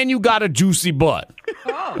Hut. Man, you got a juicy butt.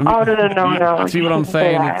 No. See what I'm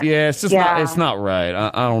saying? It's just not, it's not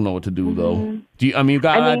right. I don't know what to do though. You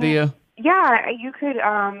got an idea? Yeah, you could,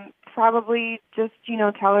 probably just,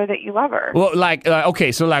 tell her that you love her. Well,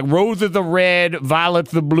 okay, so roses are red,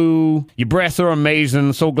 violets are blue, your breasts are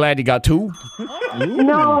amazing, so glad you got two.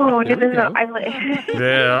 No. Yeah,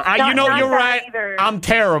 you're right. Either. I'm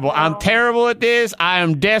terrible. No. I'm terrible at this. I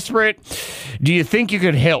am desperate. Do you think you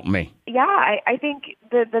could help me? Yeah, I think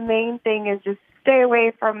the main thing is just stay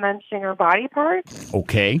away from mentioning her body parts.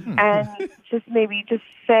 Okay. And just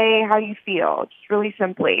say how you feel, just really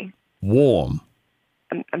simply. Warm.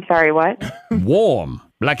 I'm sorry, what? Warm.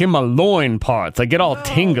 Like in my loin parts. I get all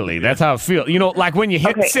tingly. That's how I feel. Like when you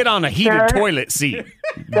sit on a heated toilet seat.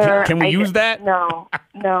 Sir, Can we use that? No.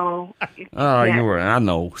 Oh, you were. I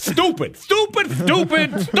know. Stupid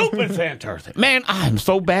Santurce. Man, I'm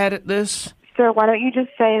so bad at this. Sir, why don't you just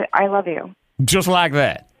say, I love you? Just like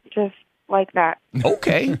that. Just like that.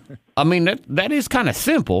 Okay. I mean, that is kind of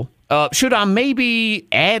simple. Should I maybe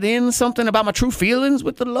add in something about my true feelings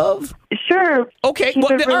with the love? Sure. Okay. Keep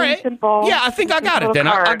it really all right. simple. Yeah, I think I got it then.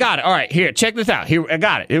 I got it. All right. Here, check this out. Here, I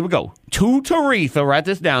got it. Here we go. To Teresa, write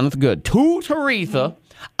this down. It's good. To Teresa,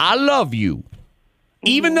 I love you.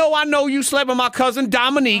 Even though I know you slept with my cousin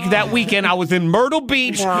Dominique that weekend, I was in Myrtle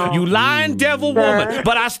Beach, you lying devil woman.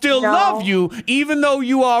 But I still love you, even though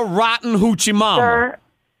you are rotten hoochie mama. Sir,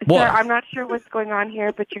 I'm not sure what's going on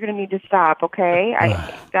here, but you're going to need to stop, okay? I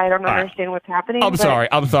don't understand what's happening. I'm sorry.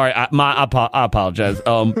 I apologize.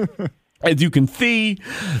 As you can see,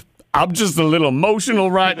 I'm just a little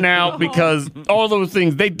emotional right now because all those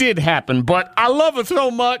things, they did happen. But I love her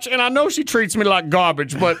so much, and I know she treats me like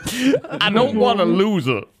garbage, but I don't want to lose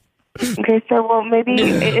her. Okay, so maybe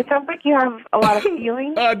it sounds like you have a lot of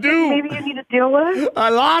feelings. I do. Maybe you need to deal with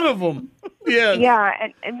a lot of them. Yes. Yeah,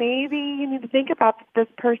 and maybe you need to think about that this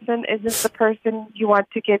person isn't the person you want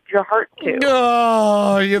to give your heart to.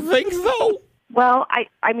 Oh, you think so? Well,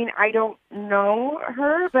 I mean, I don't know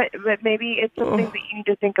her, but maybe it's something that you need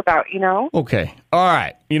to think about, Okay. All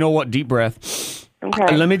right. You know what? Deep breath.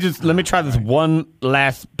 Okay. Let me try this one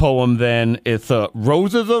last poem then. It's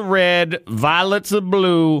roses are red, violets are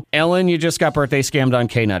blue. Ellen, you just got birthday scammed on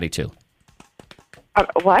K92.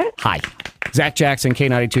 What? Hi. Zach Jackson,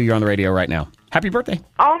 K92, you're on the radio right now. Happy birthday.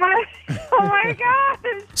 Oh my God.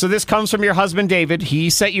 So this comes from your husband, David. He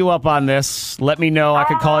set you up on this. Let me know. I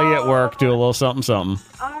could call you at work, do a little something, something.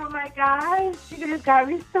 Oh my gosh. You guys got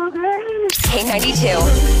me so good. K92.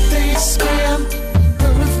 Birthday scam.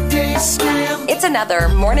 Birthday scam. It's another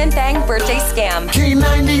Morning Thang birthday scam.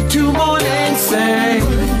 K92 morning thing.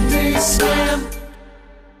 Birthday scam.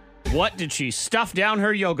 What did she stuff down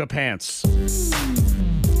her yoga pants?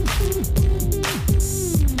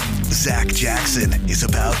 Zach Jackson is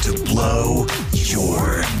about to blow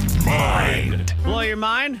your mind. Blow your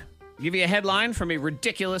mind? Give you a headline from a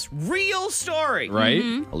ridiculous real story. Right?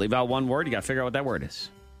 I'll leave out one word. You got to figure out what that word is.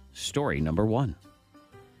 Story number 1.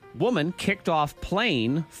 Woman kicked off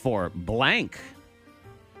plane for blank.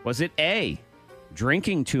 Was it A,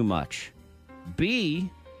 drinking too much, B,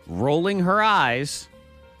 rolling her eyes,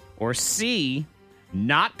 or C,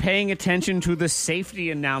 not paying attention to the safety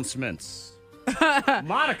announcements?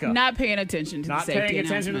 Monica. Not paying attention to Not the safety paying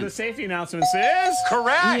attention to the announcements. safety announcements is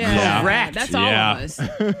correct. Yeah. Correct. That's all Yeah. of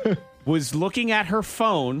us. Was looking at her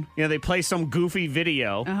phone. You know, they play some goofy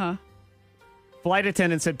video. Uh-huh. Flight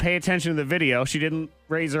attendant said, pay attention to the video. She didn't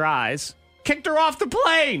raise her eyes. Kicked her off the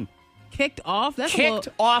plane. Kicked off? That's Kicked a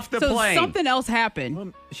little, off the so plane. something else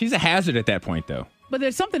happened. She's a hazard at that point, though. But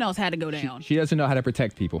there's something else had to go down. She doesn't know how to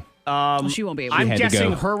protect people. She won't be able to. I'm had to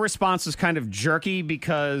guessing go. her response is kind of jerky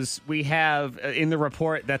because we have in the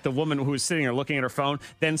report that the woman who was sitting there looking at her phone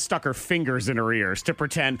then stuck her fingers in her ears to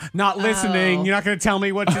pretend, not listening, you're not going to tell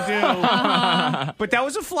me what to do. But that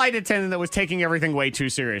was a flight attendant that was taking everything way too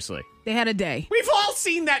seriously. They had a day. We've all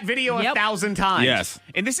seen that video 1,000 times. Yes.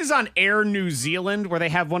 And this is on Air New Zealand where they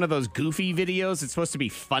have one of those goofy videos. It's supposed to be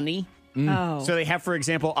funny. Oh. So they have, for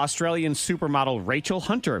example, Australian supermodel Rachel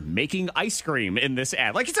Hunter making ice cream in this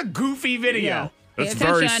ad. Like, it's a goofy video. Yeah. Pay That's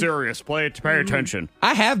very attention. serious. Pay attention.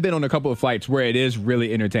 I have been on a couple of flights where it is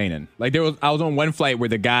really entertaining. Like I was on one flight where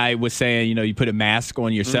the guy was saying, you put a mask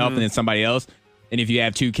on yourself and then somebody else. And if you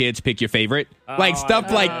have 2 kids, pick your favorite. Like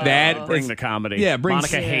stuff like that. Bring It's- the comedy. Yeah,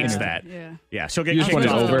 Monica hates that. Yeah. Yeah, she'll get You just kicked want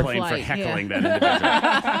it off the over? plane for Flight, heckling yeah.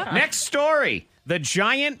 that individual. Next story. The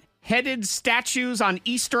giant-headed statues on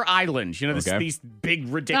Easter Island. You know, Okay. these big,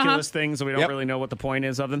 ridiculous things that we don't really know what the point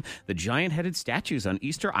is of them. The giant-headed statues on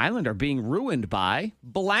Easter Island are being ruined by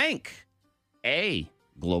blank. A,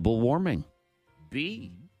 global warming.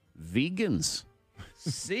 B, vegans.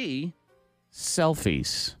 C,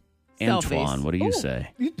 selfies. Antoine, what do you Ooh. say?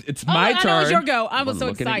 It's Oh, my I know turn. it's your go. I was Wasn't so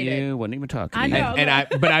looking excited. At you, wasn't even talking I to you. know.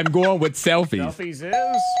 But I'm going with selfies. Selfies is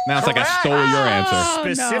Now it's like I stole your answer. Oh,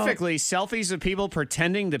 no. specifically selfies of people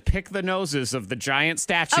pretending to pick the noses of the giant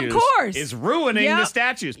statues. Of course. is ruining Yep. the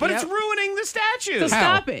statues, but it's Yep. ruining the statues. So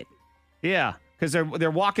stop it. Yeah, because they're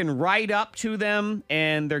walking right up to them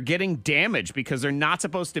and they're getting damaged because they're not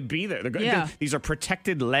supposed to be there. Yeah. These are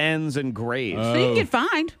protected lands and graves. So you can get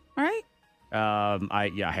fined, right? I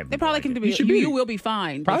have. They no probably idea. can be. You should be- You will be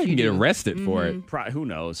fined. Probably if can you get do. arrested for it. Who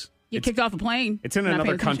knows? Get kicked off a plane. It's in Not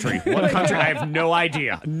another paying attention. country. What country? I have no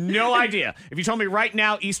idea. No idea. If you told me right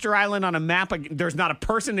now, Easter Island on a map, there's not a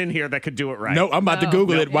person in here that could do it right. No, I'm about to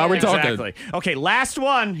Google it while we're talking. Exactly. Okay, last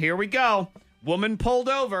one. Here we go. Woman pulled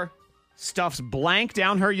over, stuffs blank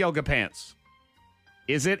down her yoga pants.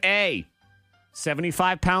 Is it A,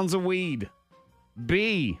 75 pounds of weed,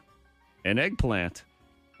 B, an eggplant,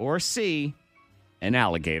 or C, an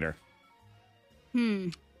alligator?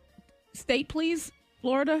 State, please.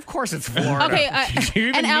 Florida. Of course it's Florida. Okay, You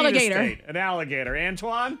even an need a alligator. state. An alligator.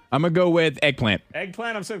 Antoine? I'm going to go with eggplant.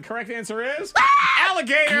 Eggplant. I'm saying the correct answer is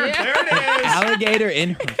alligator. Yeah. There it is. Alligator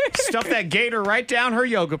in Stuff that gator right down her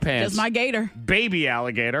yoga pants. That's my gator. Baby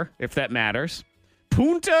alligator, if that matters.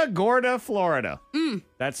 Punta Gorda, Florida.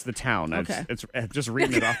 That's the town. Okay. It's just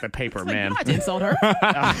reading it off the paper, man. I didn't insult her.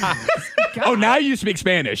 Oh, now you speak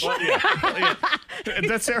Spanish. Yeah.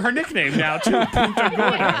 That's her nickname now, too. Punta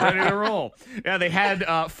Gorda. Ready to roll. Yeah, they had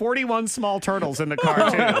 41 small turtles in the car,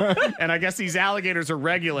 too. And I guess these alligators are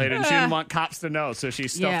regulated, and she didn't want cops to know, so she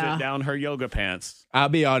stuffed it down her yoga pants. I'll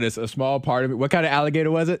be honest, a small part of it. What kind of alligator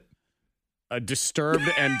was it? A disturbed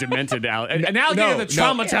and demented alligator. An alligator that's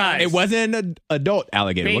traumatized. It wasn't an adult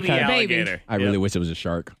alligator. Baby What kind of alligator. I really wish it was a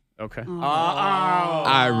shark. Okay.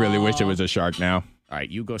 I really wish it was a shark now. All right,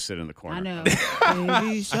 you go sit in the corner. I know.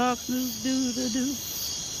 Baby shark do the do.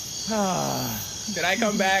 Did I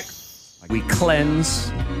come back? We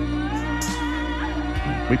cleanse.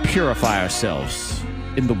 We purify ourselves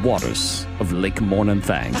in the waters of Lake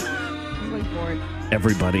Morningthang. Wait for it.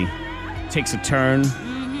 Everybody, takes a turn.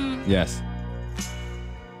 Yes.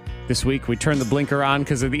 This week, we turn the blinker on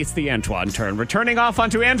because it's the Antoine turn. Returning off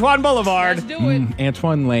onto Antoine Boulevard. Let's do it.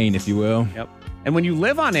 Antoine Lane, if you will. Yep. And when you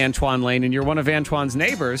live on Antoine Lane and you're one of Antoine's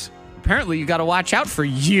neighbors, apparently you got to watch out for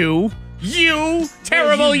you. You,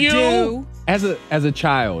 terrible you. do. As a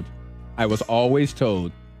child, I was always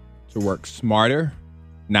told to work smarter,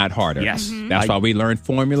 not harder. Yes. That's why we learned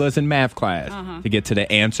formulas in math class to get to the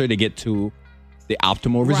answer, to get to the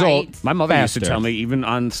optimal result. Right. My mother used to faster. tell me, even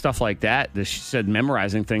on stuff like that, she said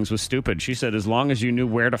memorizing things was stupid. She said as long as you knew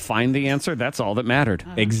where to find the answer, that's all that mattered.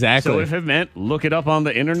 Exactly. So if it meant look it up on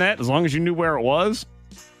the internet, as long as you knew where it was,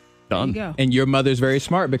 done. There you go. And your mother's very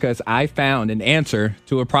smart because I found an answer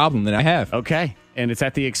to a problem that I have. Okay. And it's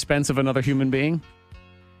at the expense of another human being?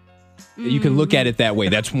 You can look at it that way.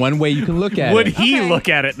 That's one way you can look at Would it. he Okay. look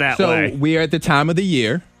at it that So way? we are at the time of the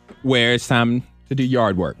year where it's time to do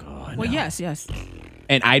yard work. Well, yes.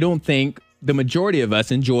 And I don't think the majority of us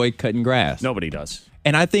enjoy cutting grass. Nobody does.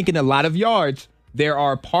 And I think in a lot of yards, there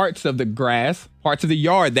are parts of the grass, parts of the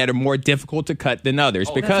yard that are more difficult to cut than others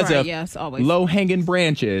because right. of Yes, always. low-hanging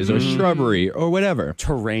branches or shrubbery or whatever.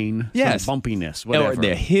 Terrain, Yes. some bumpiness, Or whatever.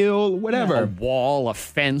 the hill, A whatever. wall, a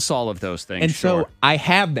fence, all of those things. And sure. so I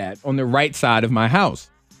have that on the right side of my house.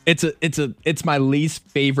 It's my least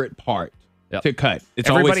favorite part Yep. to cut. It's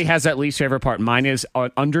Everybody always, has that least favorite part. Mine is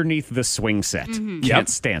underneath the swing set. Can't Yep.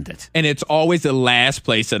 stand it. and it's always the last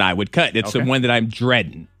place that I would cut. It's the Okay. one that I'm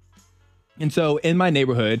dreading. And so in my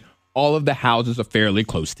neighborhood, all of the houses are fairly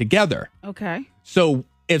close together. Okay. So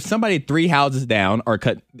if somebody 3 houses down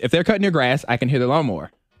if they're cutting their grass, I can hear the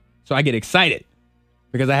lawnmower. So I get excited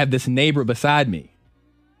because I have this neighbor beside me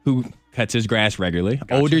who cuts his grass regularly.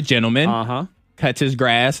 Older gentleman. Uh-huh. Cuts his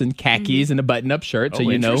grass in khakis and a button-up shirt, so Oh,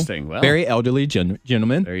 you know, interesting. Well. very elderly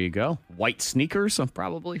gentleman. There you go. White sneakers,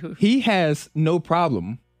 probably. He has no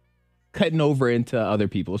problem cutting over into other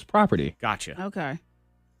people's property. Gotcha. Okay.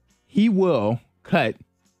 He will cut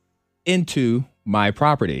into my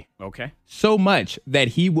property Okay. so much that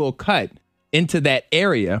he will cut into that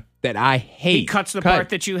area that I hate. He cuts the part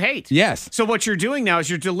that you hate. Yes. So what you're doing now is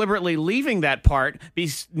you're deliberately leaving that part.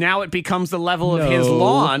 Now it becomes the level of his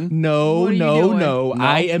lawn. No, What are you no, doing? no. No?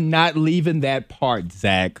 I am not leaving that part,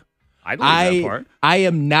 Zach. I'd leave that part. I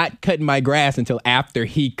am not cutting my grass until after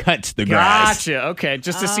he cuts the grass. Gotcha. Okay.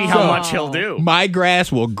 Just to see how much he'll do. My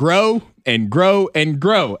grass will grow and grow and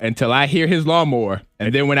grow until I hear his lawnmower.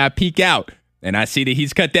 And then when I peek out and I see that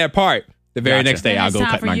he's cut that part, the very Gotcha. next day Then I'll it's go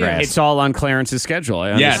time cut for my you. grass. It's all on Clarence's schedule.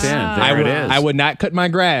 I Yes. understand. I There would, it is. I would not cut my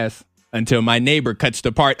grass until my neighbor cuts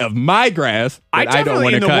the part of my grass I that I don't definitely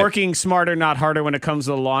want in to the cut. working smarter, not harder when it comes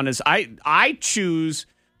to the lawn is I choose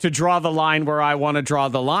to draw the line where I want to draw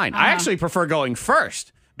the line. I actually prefer going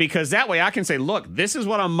first because that way I can say, look, this is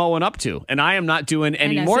what I'm mowing up to, and I am not doing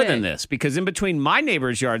any that's more it. than this because in between my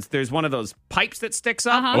neighbor's yards, there's one of those pipes that sticks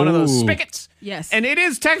up, Uh-huh. one of those Ooh. spigots. Yes. And it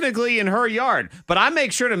is technically in her yard, but I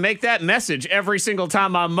make sure to make that message every single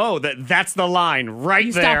time I mow that's the line right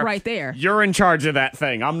You there. stop right there. You're in charge of that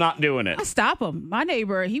thing. I'm not doing it. I stop him. My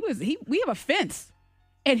neighbor, we have a fence,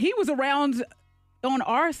 and he was around on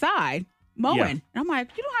our side mowing. Yeah. And I'm like,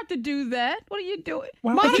 you don't have to do that. What are you doing?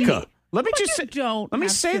 Monica, let me But just you don't let me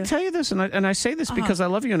have say to. tell you this, and I say this because I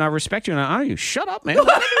love you and I respect you and I honor you. Shut up, man.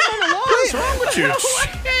 What's wrong with you?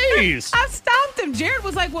 Jeez. I stopped him. Jared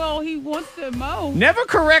was like, well, he wants to mow. Never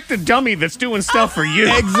correct a dummy that's doing stuff for you.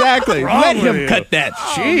 Exactly. Wrong Let with him you? cut that.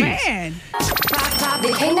 Oh, Jeez. man. The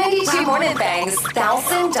K92 Morning Thang's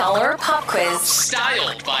 $1,000 pop quiz.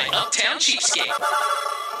 Styled by Uptown Cheapskate.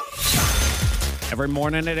 Every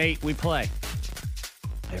morning at 8 we play.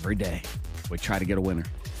 Every day we try to get a winner.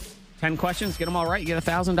 10 questions, get them all right, you get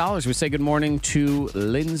 $1,000. We say good morning to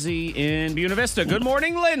Lindsay in Buena Vista. Good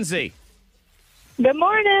morning, Lindsay. Good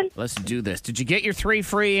morning. Let's do this. Did you get your 3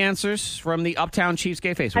 free answers from the Uptown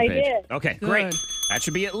Cheapskate Facebook I page? did. Okay, Good. great. That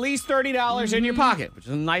should be at least $30 in your pocket, which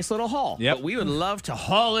is a nice little haul. Yep. But we would love to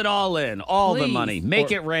haul it all in, all the Please. money,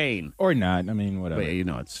 make it rain. Or not. I mean, whatever. But, you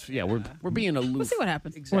know, we're being aloof. We'll see what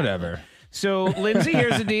happens. Whatever. So, Lindsay,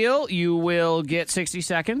 here's the deal. You will get 60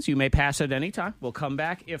 seconds. You may pass at any time. We'll come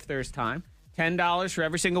back if there's time. $10 for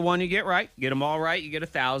every single one you get right. Get them all right, you get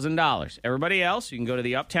 $1,000. Everybody else, you can go to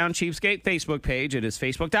the Uptown Cheapskate Facebook page. It is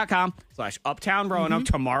facebook.com/Uptown Roanoke.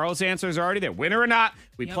 Tomorrow's answers are already there. Winner or not,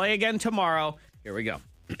 we play again tomorrow. Here we go.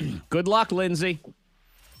 Good luck, Lindsay.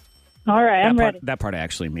 All right, I'm ready. That part I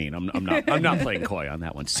actually mean. I'm not playing coy on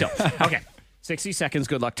that one. So, okay. 60 seconds.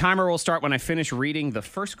 Good luck. Timer will start when I finish reading the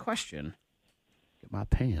first question. Get my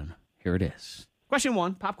pen. Here it is. Question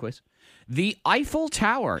 1, pop quiz. The Eiffel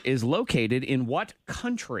Tower is located in what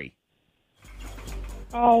country?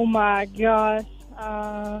 Oh my gosh.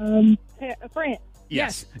 France.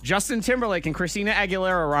 Yes. Justin Timberlake and Christina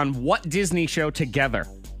Aguilera are on what Disney show together?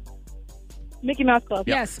 Mickey Mouse Club.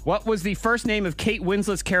 Yep. What was the first name of Kate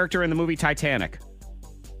Winslet's character in the movie Titanic?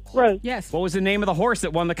 Rose. Yes. What was the name of the horse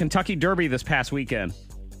that won the Kentucky Derby this past weekend?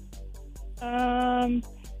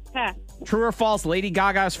 Pass. True or false, Lady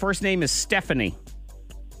Gaga's first name is Stephanie.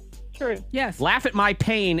 True. Yes. Laugh at My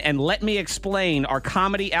Pain and Let Me Explain are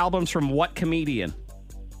comedy albums from what comedian?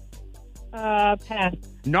 Pass.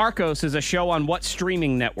 Narcos is a show on what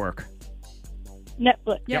streaming network?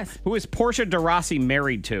 Netflix. Yes. Who is Portia de Rossi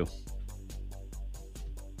married to?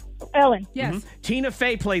 Ellen. Yes. Tina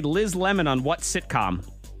Fey played Liz Lemon on what sitcom?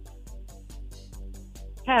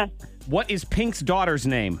 Pass. What is Pink's daughter's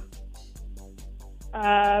name?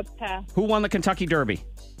 Pass. Who won the Kentucky Derby?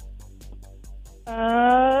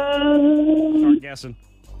 Is Guessing.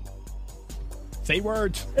 Say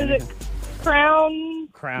words. it Crown?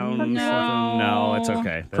 Crown. No. No, it's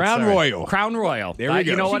okay. That's Crown all right. Royal. Crown Royal. There we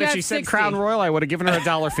go. You know She what? If got she said 60. Crown Royal, I would have given her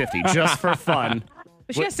 $1.50 just for fun.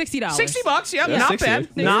 But she has $60. $60. Yep, Yeah, not 60. bad.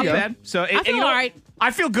 There Not you go. bad. So I feel you know, all right. I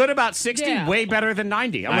feel good about 60. Yeah. Way better than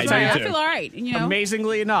 90. I'm I gonna tell do you. I too. feel all right. You know?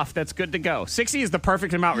 Amazingly enough, that's good to go. 60 is the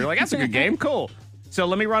perfect amount. You're like, that's a good game. Cool. So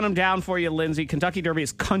let me run them down for you, Lindsay. Kentucky Derby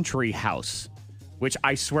is Country House, which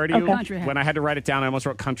I swear to you, Country House. when I had to write it down, I almost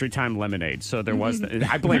wrote Country Time Lemonade. So there was,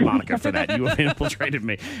 I blame Monica for that. You have infiltrated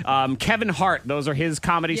me. Kevin Hart, those are his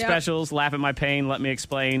comedy Yep. specials. Laugh at My Pain, Let Me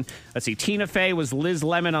Explain. Let's see. Tina Fey was Liz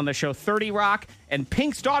Lemon on the show 30 Rock. And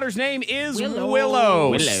Pink's daughter's name is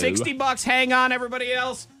Willow. $60. Hang on, everybody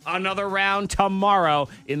else. Another round tomorrow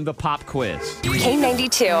in the pop quiz.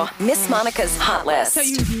 K92, Miss Monica's Hot List. So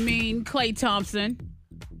you mean Klay Thompson.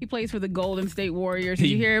 He plays for the Golden State Warriors. Did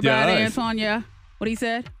He you hear about it, does. Antoine? Yeah. What he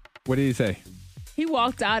said? What did he say? He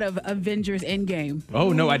walked out of Avengers Endgame.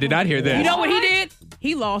 Oh, no, I did not hear this. You know what he did?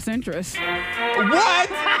 He lost interest. What?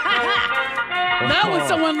 That when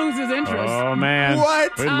someone loses interest. Oh, man.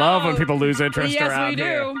 What? We love when people lose interest Yes, around we do.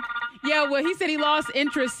 here. Yeah, well, he said he lost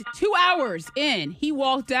interest 2 hours in. He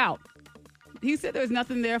walked out. He said there was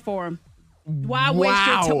nothing there for him. Why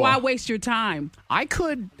waste your time? I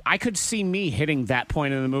could see me hitting that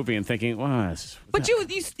point in the movie and thinking, well, But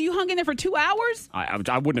you hung in there for 2 hours? I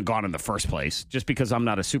wouldn't have gone in the first place just because I'm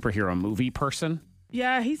not a superhero movie person.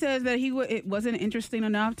 Yeah, he says that it wasn't interesting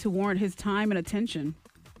enough to warrant his time and attention.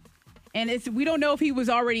 And we don't know if he was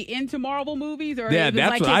already into Marvel movies or Yeah, it was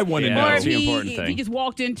that's like what I wanna know. Or That's if the he, important if thing. he just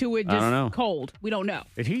walked into it I don't know. just cold. We don't know.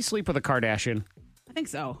 Did he sleep with a Kardashian? I think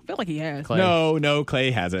so. I feel like he has. Clay? No,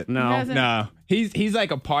 Clay hasn't. No. He hasn't? No. He's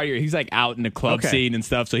like a partier. He's like out in the club Okay. scene and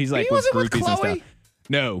stuff. So he's like He with wasn't with groupies and Chloe? stuff.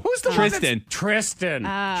 No. Who's the one Tristan? that's-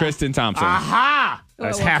 Tristan. Tristan Thompson. Aha!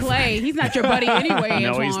 That's Well, half Clay, right. he's not your buddy anyway,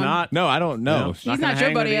 No, he's Antoine. not. No, I don't know. No. He's Not not gonna your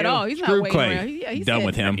hang buddy with at you. all. He's Screw not waiting Clay. around. He Done said-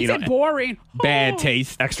 with him. He You said know, boring. Bad Oh.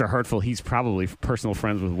 taste. Extra hurtful. He's probably personal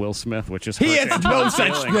friends with Will Smith, which is He hurts is no Antoine's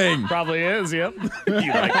such feelings. thing. Probably is. Yep. You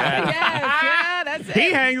like that? Yes, yeah, that's it.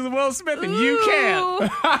 He hangs with Will Smith and you can't. Ooh.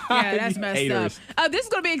 Yeah, that's messed Haters. up. This is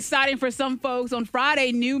going to be exciting for some folks. On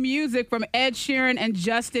Friday, new music from Ed Sheeran and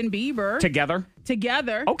Justin Bieber. Together.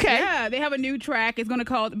 Okay. Yeah, they have a new track. It's going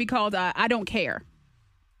to be called I Don't Care.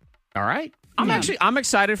 All right. I'm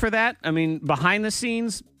excited for that. I mean, behind the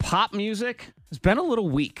scenes, pop music has been a little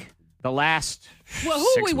weak the last Well, who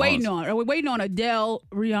 6 are we waiting months. on? Are we waiting on Adele,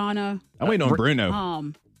 Rihanna? I'm waiting on Bruno.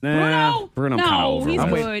 Bruno? Bruno No, kind of over. he's with.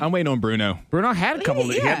 good. I'm waiting on Bruno. Bruno had a couple.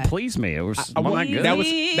 He Yeah. had Please Me. It was not that good.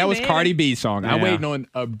 That was Cardi B's song. I'm Yeah. waiting on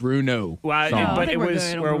a Bruno Well, song. but I think it we're was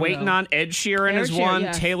good on we're Bruno. waiting on Ed Sheeran Ed is Sheeran, one,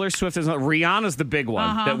 yes. Taylor Swift is one, Rihanna's the big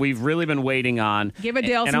one that we've really been waiting on. Give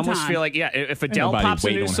Adele and some I almost time. feel like if Adele nobody pops a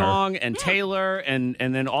waiting new on her. song and Taylor and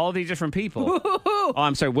then all these different people. Oh,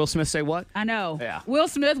 I'm sorry. Will Smith say what? I know. Yeah. Will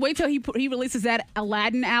Smith, wait till he releases that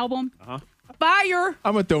Aladdin album. Fire.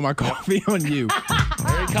 I'm going to throw my coffee on you.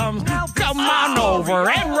 Here he comes. Come on over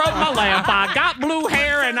and rub my lamp. I got blue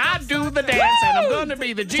hair and I do the dance and I'm going to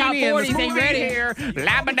be the Top genie in this 40s ain't movie ready. here.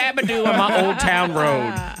 Labba dabba doo on my Old Town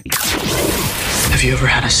Road. Have you ever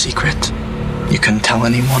had a secret you couldn't tell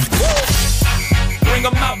anyone? Bring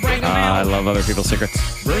 'em out, bring 'em out. I love other people's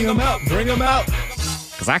secrets Bring them out. Bring them out.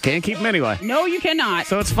 because I can't keep them anyway. No, you cannot.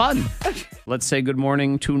 So it's fun. Let's say good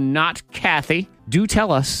morning to Not Kathy. Do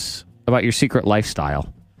tell us about your secret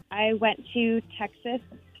lifestyle. I went to Texas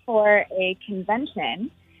for a convention,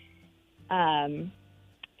 and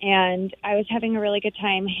I was having a really good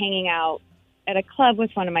time hanging out at a club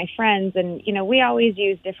with one of my friends. And, you know, we always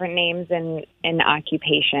use different names and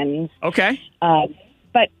occupations. Okay.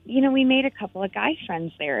 But, you know, we made a couple of guy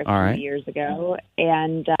friends there a All few right. years ago.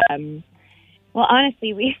 And, well,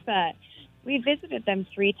 honestly, We visited them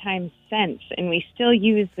 3 times since, and we still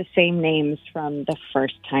use the same names from the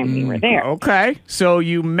first time we were there. Okay. So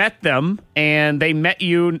you met them, and they met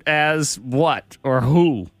you as what or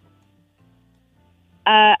who?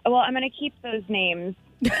 Well, I'm going to keep those names.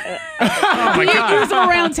 Oh my God. Use them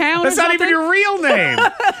around town. That's or not even something? your real name.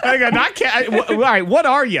 All right. What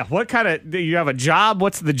are you? What kind of? Do you have a job?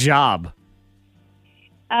 What's the job?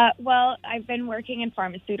 Well, I've been working in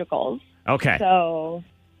pharmaceuticals. Okay. So,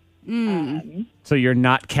 So you're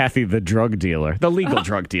not Kathy the drug dealer, the legal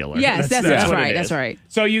drug dealer. Yes, that's what right. it That's is. right.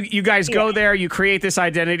 So you guys go there, you create this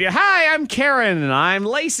identity. Hi, I'm Karen, and I'm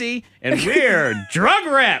Lacey, and we're drug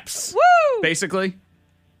reps. Woo! Basically.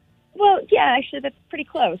 well, yeah, actually, that's pretty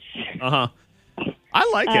close. I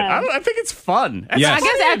like it. I think it's fun. That's Yes. I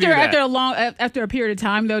funny guess to do that. after a period of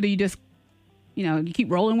time, though, do you just, you keep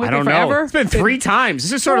rolling with I don't it forever? know. It's been 3 times.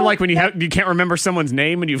 This is sort of like when you can't remember someone's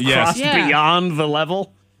name and you've Yes. crossed Yeah. beyond the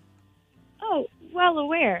level. Oh, well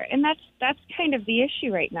aware. And that's kind of the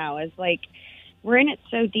issue right now is like we're in it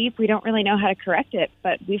so deep we don't really know how to correct it,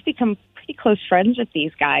 but we've become pretty close friends with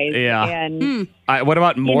these guys. Yeah. And What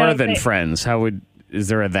about more know, than they- friends? Is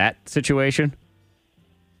there that situation?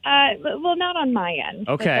 well, not on my end.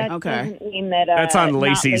 but Okay. that Okay. doesn't mean that That's on not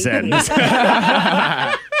Lacey's end.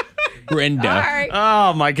 Brenda. All right.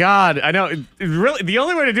 Oh my God! I know. It really, the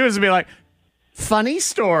only way to do it is to be like, funny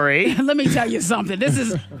story. Let me tell you something.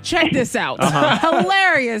 Check this out.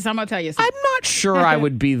 Hilarious. I'm going to tell you something. I'm not sure I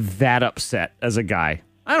would be that upset as a guy.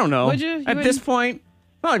 I don't know. Would you? You At this wouldn't? point,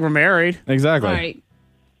 not like we're married. Exactly. Right.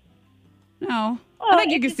 No. I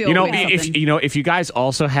think you can still You know, do something. if you guys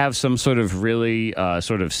also have some sort of really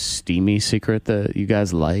sort of steamy secret that you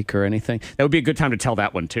guys like or anything, that would be a good time to tell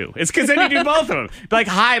that one too. It's because then you do both of them. Be like,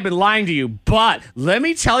 hi, I've been lying to you, but let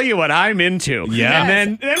me tell you what I'm into. Yeah. And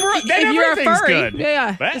then If you're a everything's furry, good.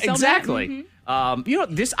 yeah, Right? just tell Exactly.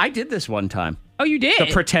 that. I did this one time. Oh, you did?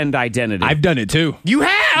 The pretend identity. I've done it too. You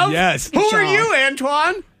have? Yes. Who are Sean. you,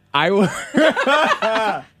 Antoine? I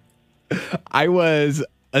was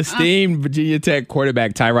esteemed Virginia Tech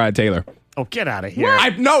quarterback Tyrod Taylor. Oh, get out of here.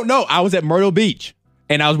 No. I was at Myrtle Beach,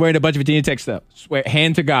 and I was wearing a bunch of Virginia Tech stuff. Swear,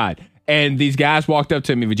 hand to God. And these guys walked up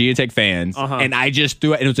to me, Virginia Tech fans, and I just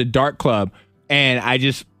threw it. And it was a dark club, and I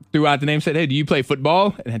just threw out the name, said, hey, do you play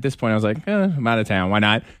football? And at this point, I was like, I'm out of town. Why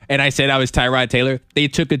not? And I said I was Tyrod Taylor. They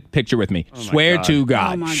took a picture with me. Swear to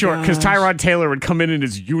God. Oh, my Sure, because gosh. Tyrod Taylor would come in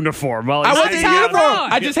his uniform. While I he's wasn't in saying-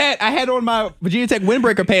 uniform. I had on my Virginia Tech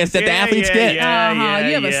windbreaker pants that the athletes get. You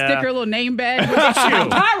have a sticker, little name badge. With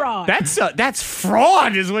Tyrod. That's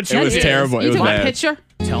fraud, is what you It was did. terrible. It You was took my bad. picture?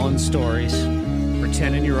 Telling stories,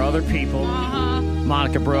 pretending you're other people.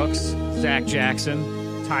 Monica Brooks, Zach Jackson,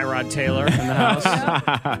 Tyrod Taylor in the house.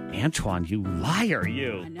 Antoine, you liar,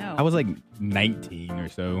 you. I know. I was like 19 or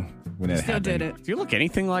so when that Still happened. did it. Do you look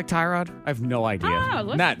anything like Tyrod? I have no idea. Oh,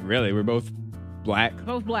 look. Not really. We're both black.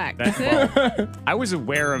 Both black. That's That's it. I was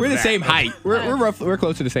aware of We're the that. same height. We're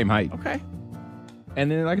close to the same height. Okay. And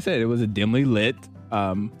then, like I said, it was a dimly lit.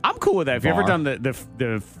 I'm cool with that. Have you ever Bar. done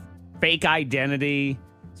the fake identity?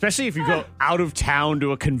 Especially if you go out of town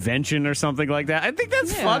to a convention or something like that. I think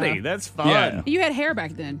that's Yeah. funny. That's fun. Yeah. You had hair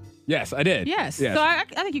back then. Yes, I did. Yes. So I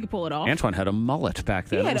think you could pull it off. Antoine had a mullet back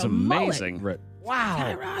then. He It had was a mullet. amazing. Right. Wow.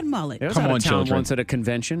 Tyrod mullet. I was Come out on, of town children. once at a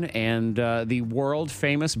convention, and the world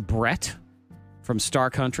famous Brett from Star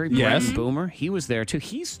Country, Brett Yes. Boomer, he was there too.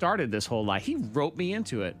 He started this whole life. He roped me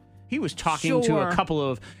into it. He was talking to Sure. a couple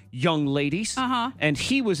of young ladies, and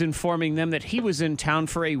he was informing them that he was in town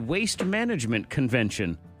for a waste management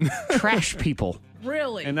convention. Trash people.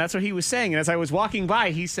 Really? And that's what he was saying. And as I was walking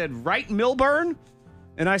by, he said, "Right, Milburn?"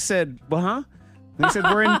 And I said, "Well, huh?" And he said,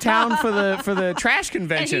 "We're in town for the trash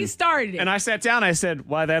convention." And he started it. And I sat down. I said,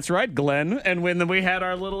 "Why, that's right, Glenn." And when we had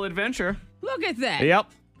our little adventure. Look at that. Yep.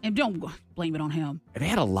 And don't blame it on him. And they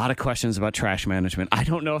had a lot of questions about trash management. I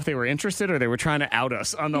don't know if they were interested or they were trying to out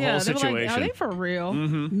us on the whole they were situation. Like, are they for real?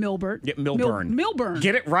 Milbert. Yeah, Milburn. Milburn.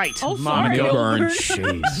 Get it right, Oh, Monica. sorry. Milburn.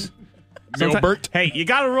 Jeez. Milbert. Hey, you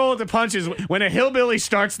got to roll with the punches when a hillbilly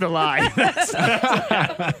starts the lie.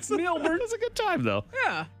 That's Milburn. It's a good time, though.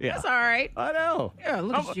 Yeah. Yeah. That's all right. I know. Yeah,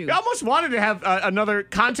 look at you. I almost wanted to have another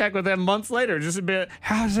contact with them months later. Just a bit.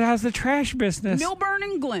 How's the trash business? Milburn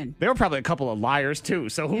and Glenn. They were probably a couple of liars too.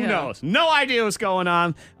 So who Yeah. knows? No idea what's going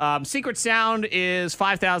on. Secret sound is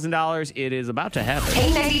 $5,000. It is about to happen.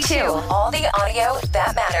 K92, all the audio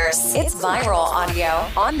that matters. It's viral audio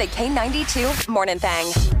on the K92 Morning Thang.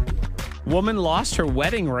 Woman lost her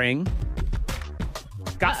wedding ring.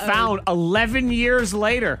 Got found 11 years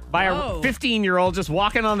later by a 15-year-old just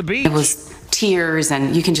walking on the beach. It was tears,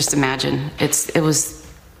 and you can just imagine. It was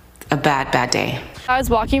a bad, bad day. I was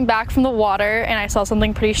walking back from the water and I saw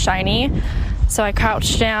something pretty shiny. So I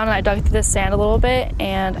crouched down and I dug through the sand a little bit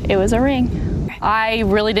and it was a ring. I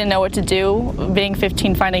really didn't know what to do, being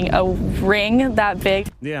 15, finding a ring that big.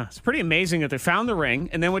 Yeah, it's pretty amazing that they found the ring.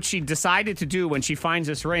 And then what she decided to do when she finds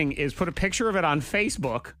this ring is put a picture of it on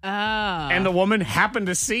Facebook. And the woman happened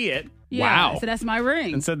to see it. Yeah, so that's my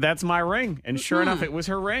ring. And said, that's my ring. And sure enough, it was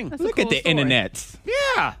her ring. Look at the internet.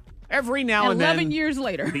 Yeah. Every now and then. 11 years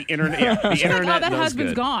later. The internet. Yeah, the She's internet like, oh, that knows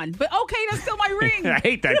husband's good. gone. But okay, that's still my ring. I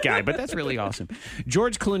hate that guy, but that's really awesome.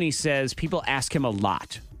 George Clooney says people ask him a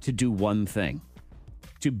lot to do one thing,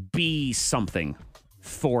 to be something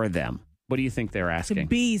for them. What do you think they're asking? To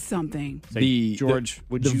be something. Say, George,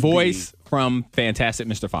 would you voice from Fantastic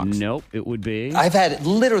Mr. Fox? Nope, it would be. I've had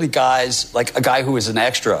literally guys, like a guy who was an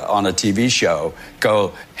extra on a TV show,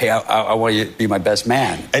 go, hey, I want you to be my best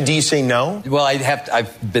man. And do you say no? Well,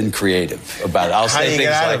 I've been creative about it. I'll How say do you things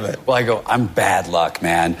get out like, of it? well, I go, I'm bad luck,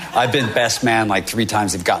 man. I've been best man like 3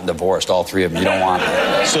 times. They've gotten divorced, all 3 of them. You don't want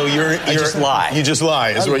me. So I just lie. You just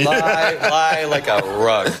lie. Is I what you lie like a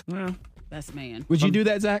rug. Best man. Would you do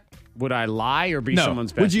that, Zach? Would I lie or be No.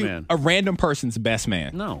 someone's best Would you man? a random person's best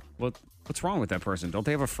man? No. What's wrong with that person? Don't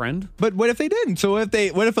they have a friend? But what if they didn't? So what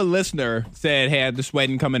if a listener said, hey, I have this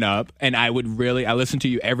wedding coming up and I listen to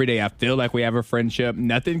you every day. I feel like we have a friendship.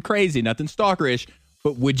 Nothing crazy, nothing stalkerish,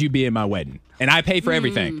 but would you be in my wedding? And I pay for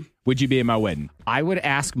everything. Would you be in my wedding? I would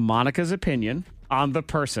ask Monica's opinion on the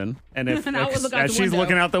person, and if And I would look out as the she's window.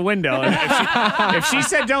 looking out the window, and if she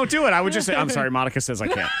said don't do it, I would just say, I'm sorry, Monica says I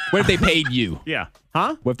can't. What if they paid you? Yeah.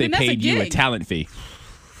 Huh? What if they Then that's a paid you a gig. talent fee?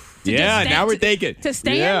 To Yeah, just stand- now we're thinking. to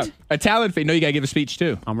stand? Yeah. A talent fee. No, you got to give a speech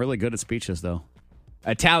too. I'm really good at speeches, though.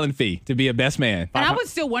 A talent fee to be a best man. And I would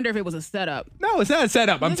still wonder if it was a setup. No, it's not a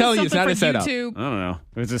setup. I'm This is telling you, it's something not a for setup. YouTube. I don't know.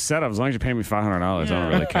 If it's a setup, as long as you pay me $500, I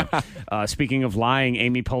don't really care. Speaking of lying,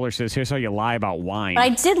 Amy Poehler says, here's how you lie about wine. I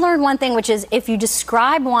did learn one thing, which is if you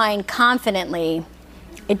describe wine confidently,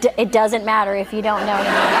 it doesn't matter if you don't know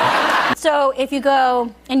anything. So if you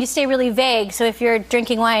go and you stay really vague, so if you're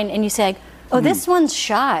drinking wine and you say, oh, this one's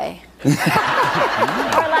shy. Or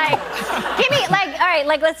like, give me, like, all right,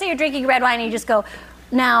 like let's say you're drinking red wine and you just go,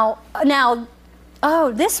 now,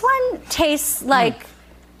 oh, this one tastes like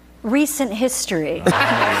recent history.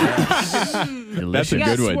 That's a You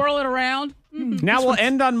good gotta one. swirl it around. Now we'll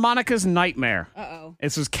end on Monica's nightmare. Uh-oh.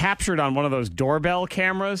 This was captured on one of those doorbell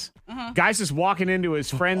cameras. Guy's just walking into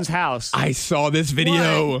his friend's house. I saw this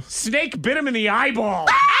video. Snake bit him in the eyeball.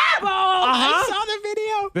 I saw the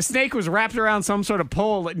video. The snake was wrapped around some sort of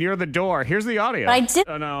pole near the door. Here's the audio. I did-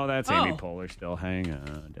 Oh, no, that's Amy Poehler still. Hang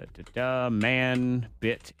on. Man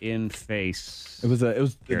bit in face. It was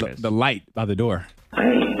Here it is. the light by the door.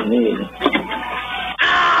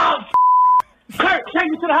 Kurt, take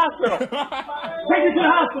me to the hospital. Take me to the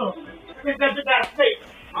hospital. Get that snake.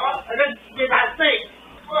 Get that snake.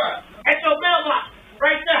 At your mailbox.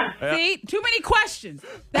 Right there. See, too many questions.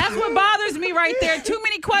 That's what bothers me right there. Too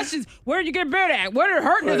many questions. Where did you get bit at? Where did it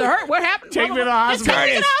hurt? Does it hurt? What happened? Take me to the Just hospital. take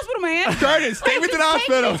me to the hospital, man. Curtis, take me to the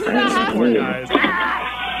hospital. Take me to the hospital. Poor guys.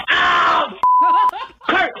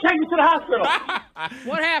 Kurt, take me to the hospital.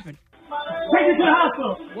 What happened? Take me to the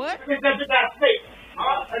hospital. What? Get that snake.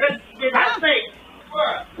 Get that snake.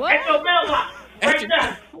 What? At your mailbox. Right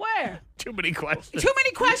there. Where? Too many questions. Too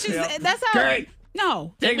many questions. That's how. Kurt,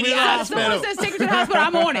 No. take me to the Someone hospital. says take me to the hospital.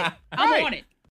 I'm on it. I'm on it.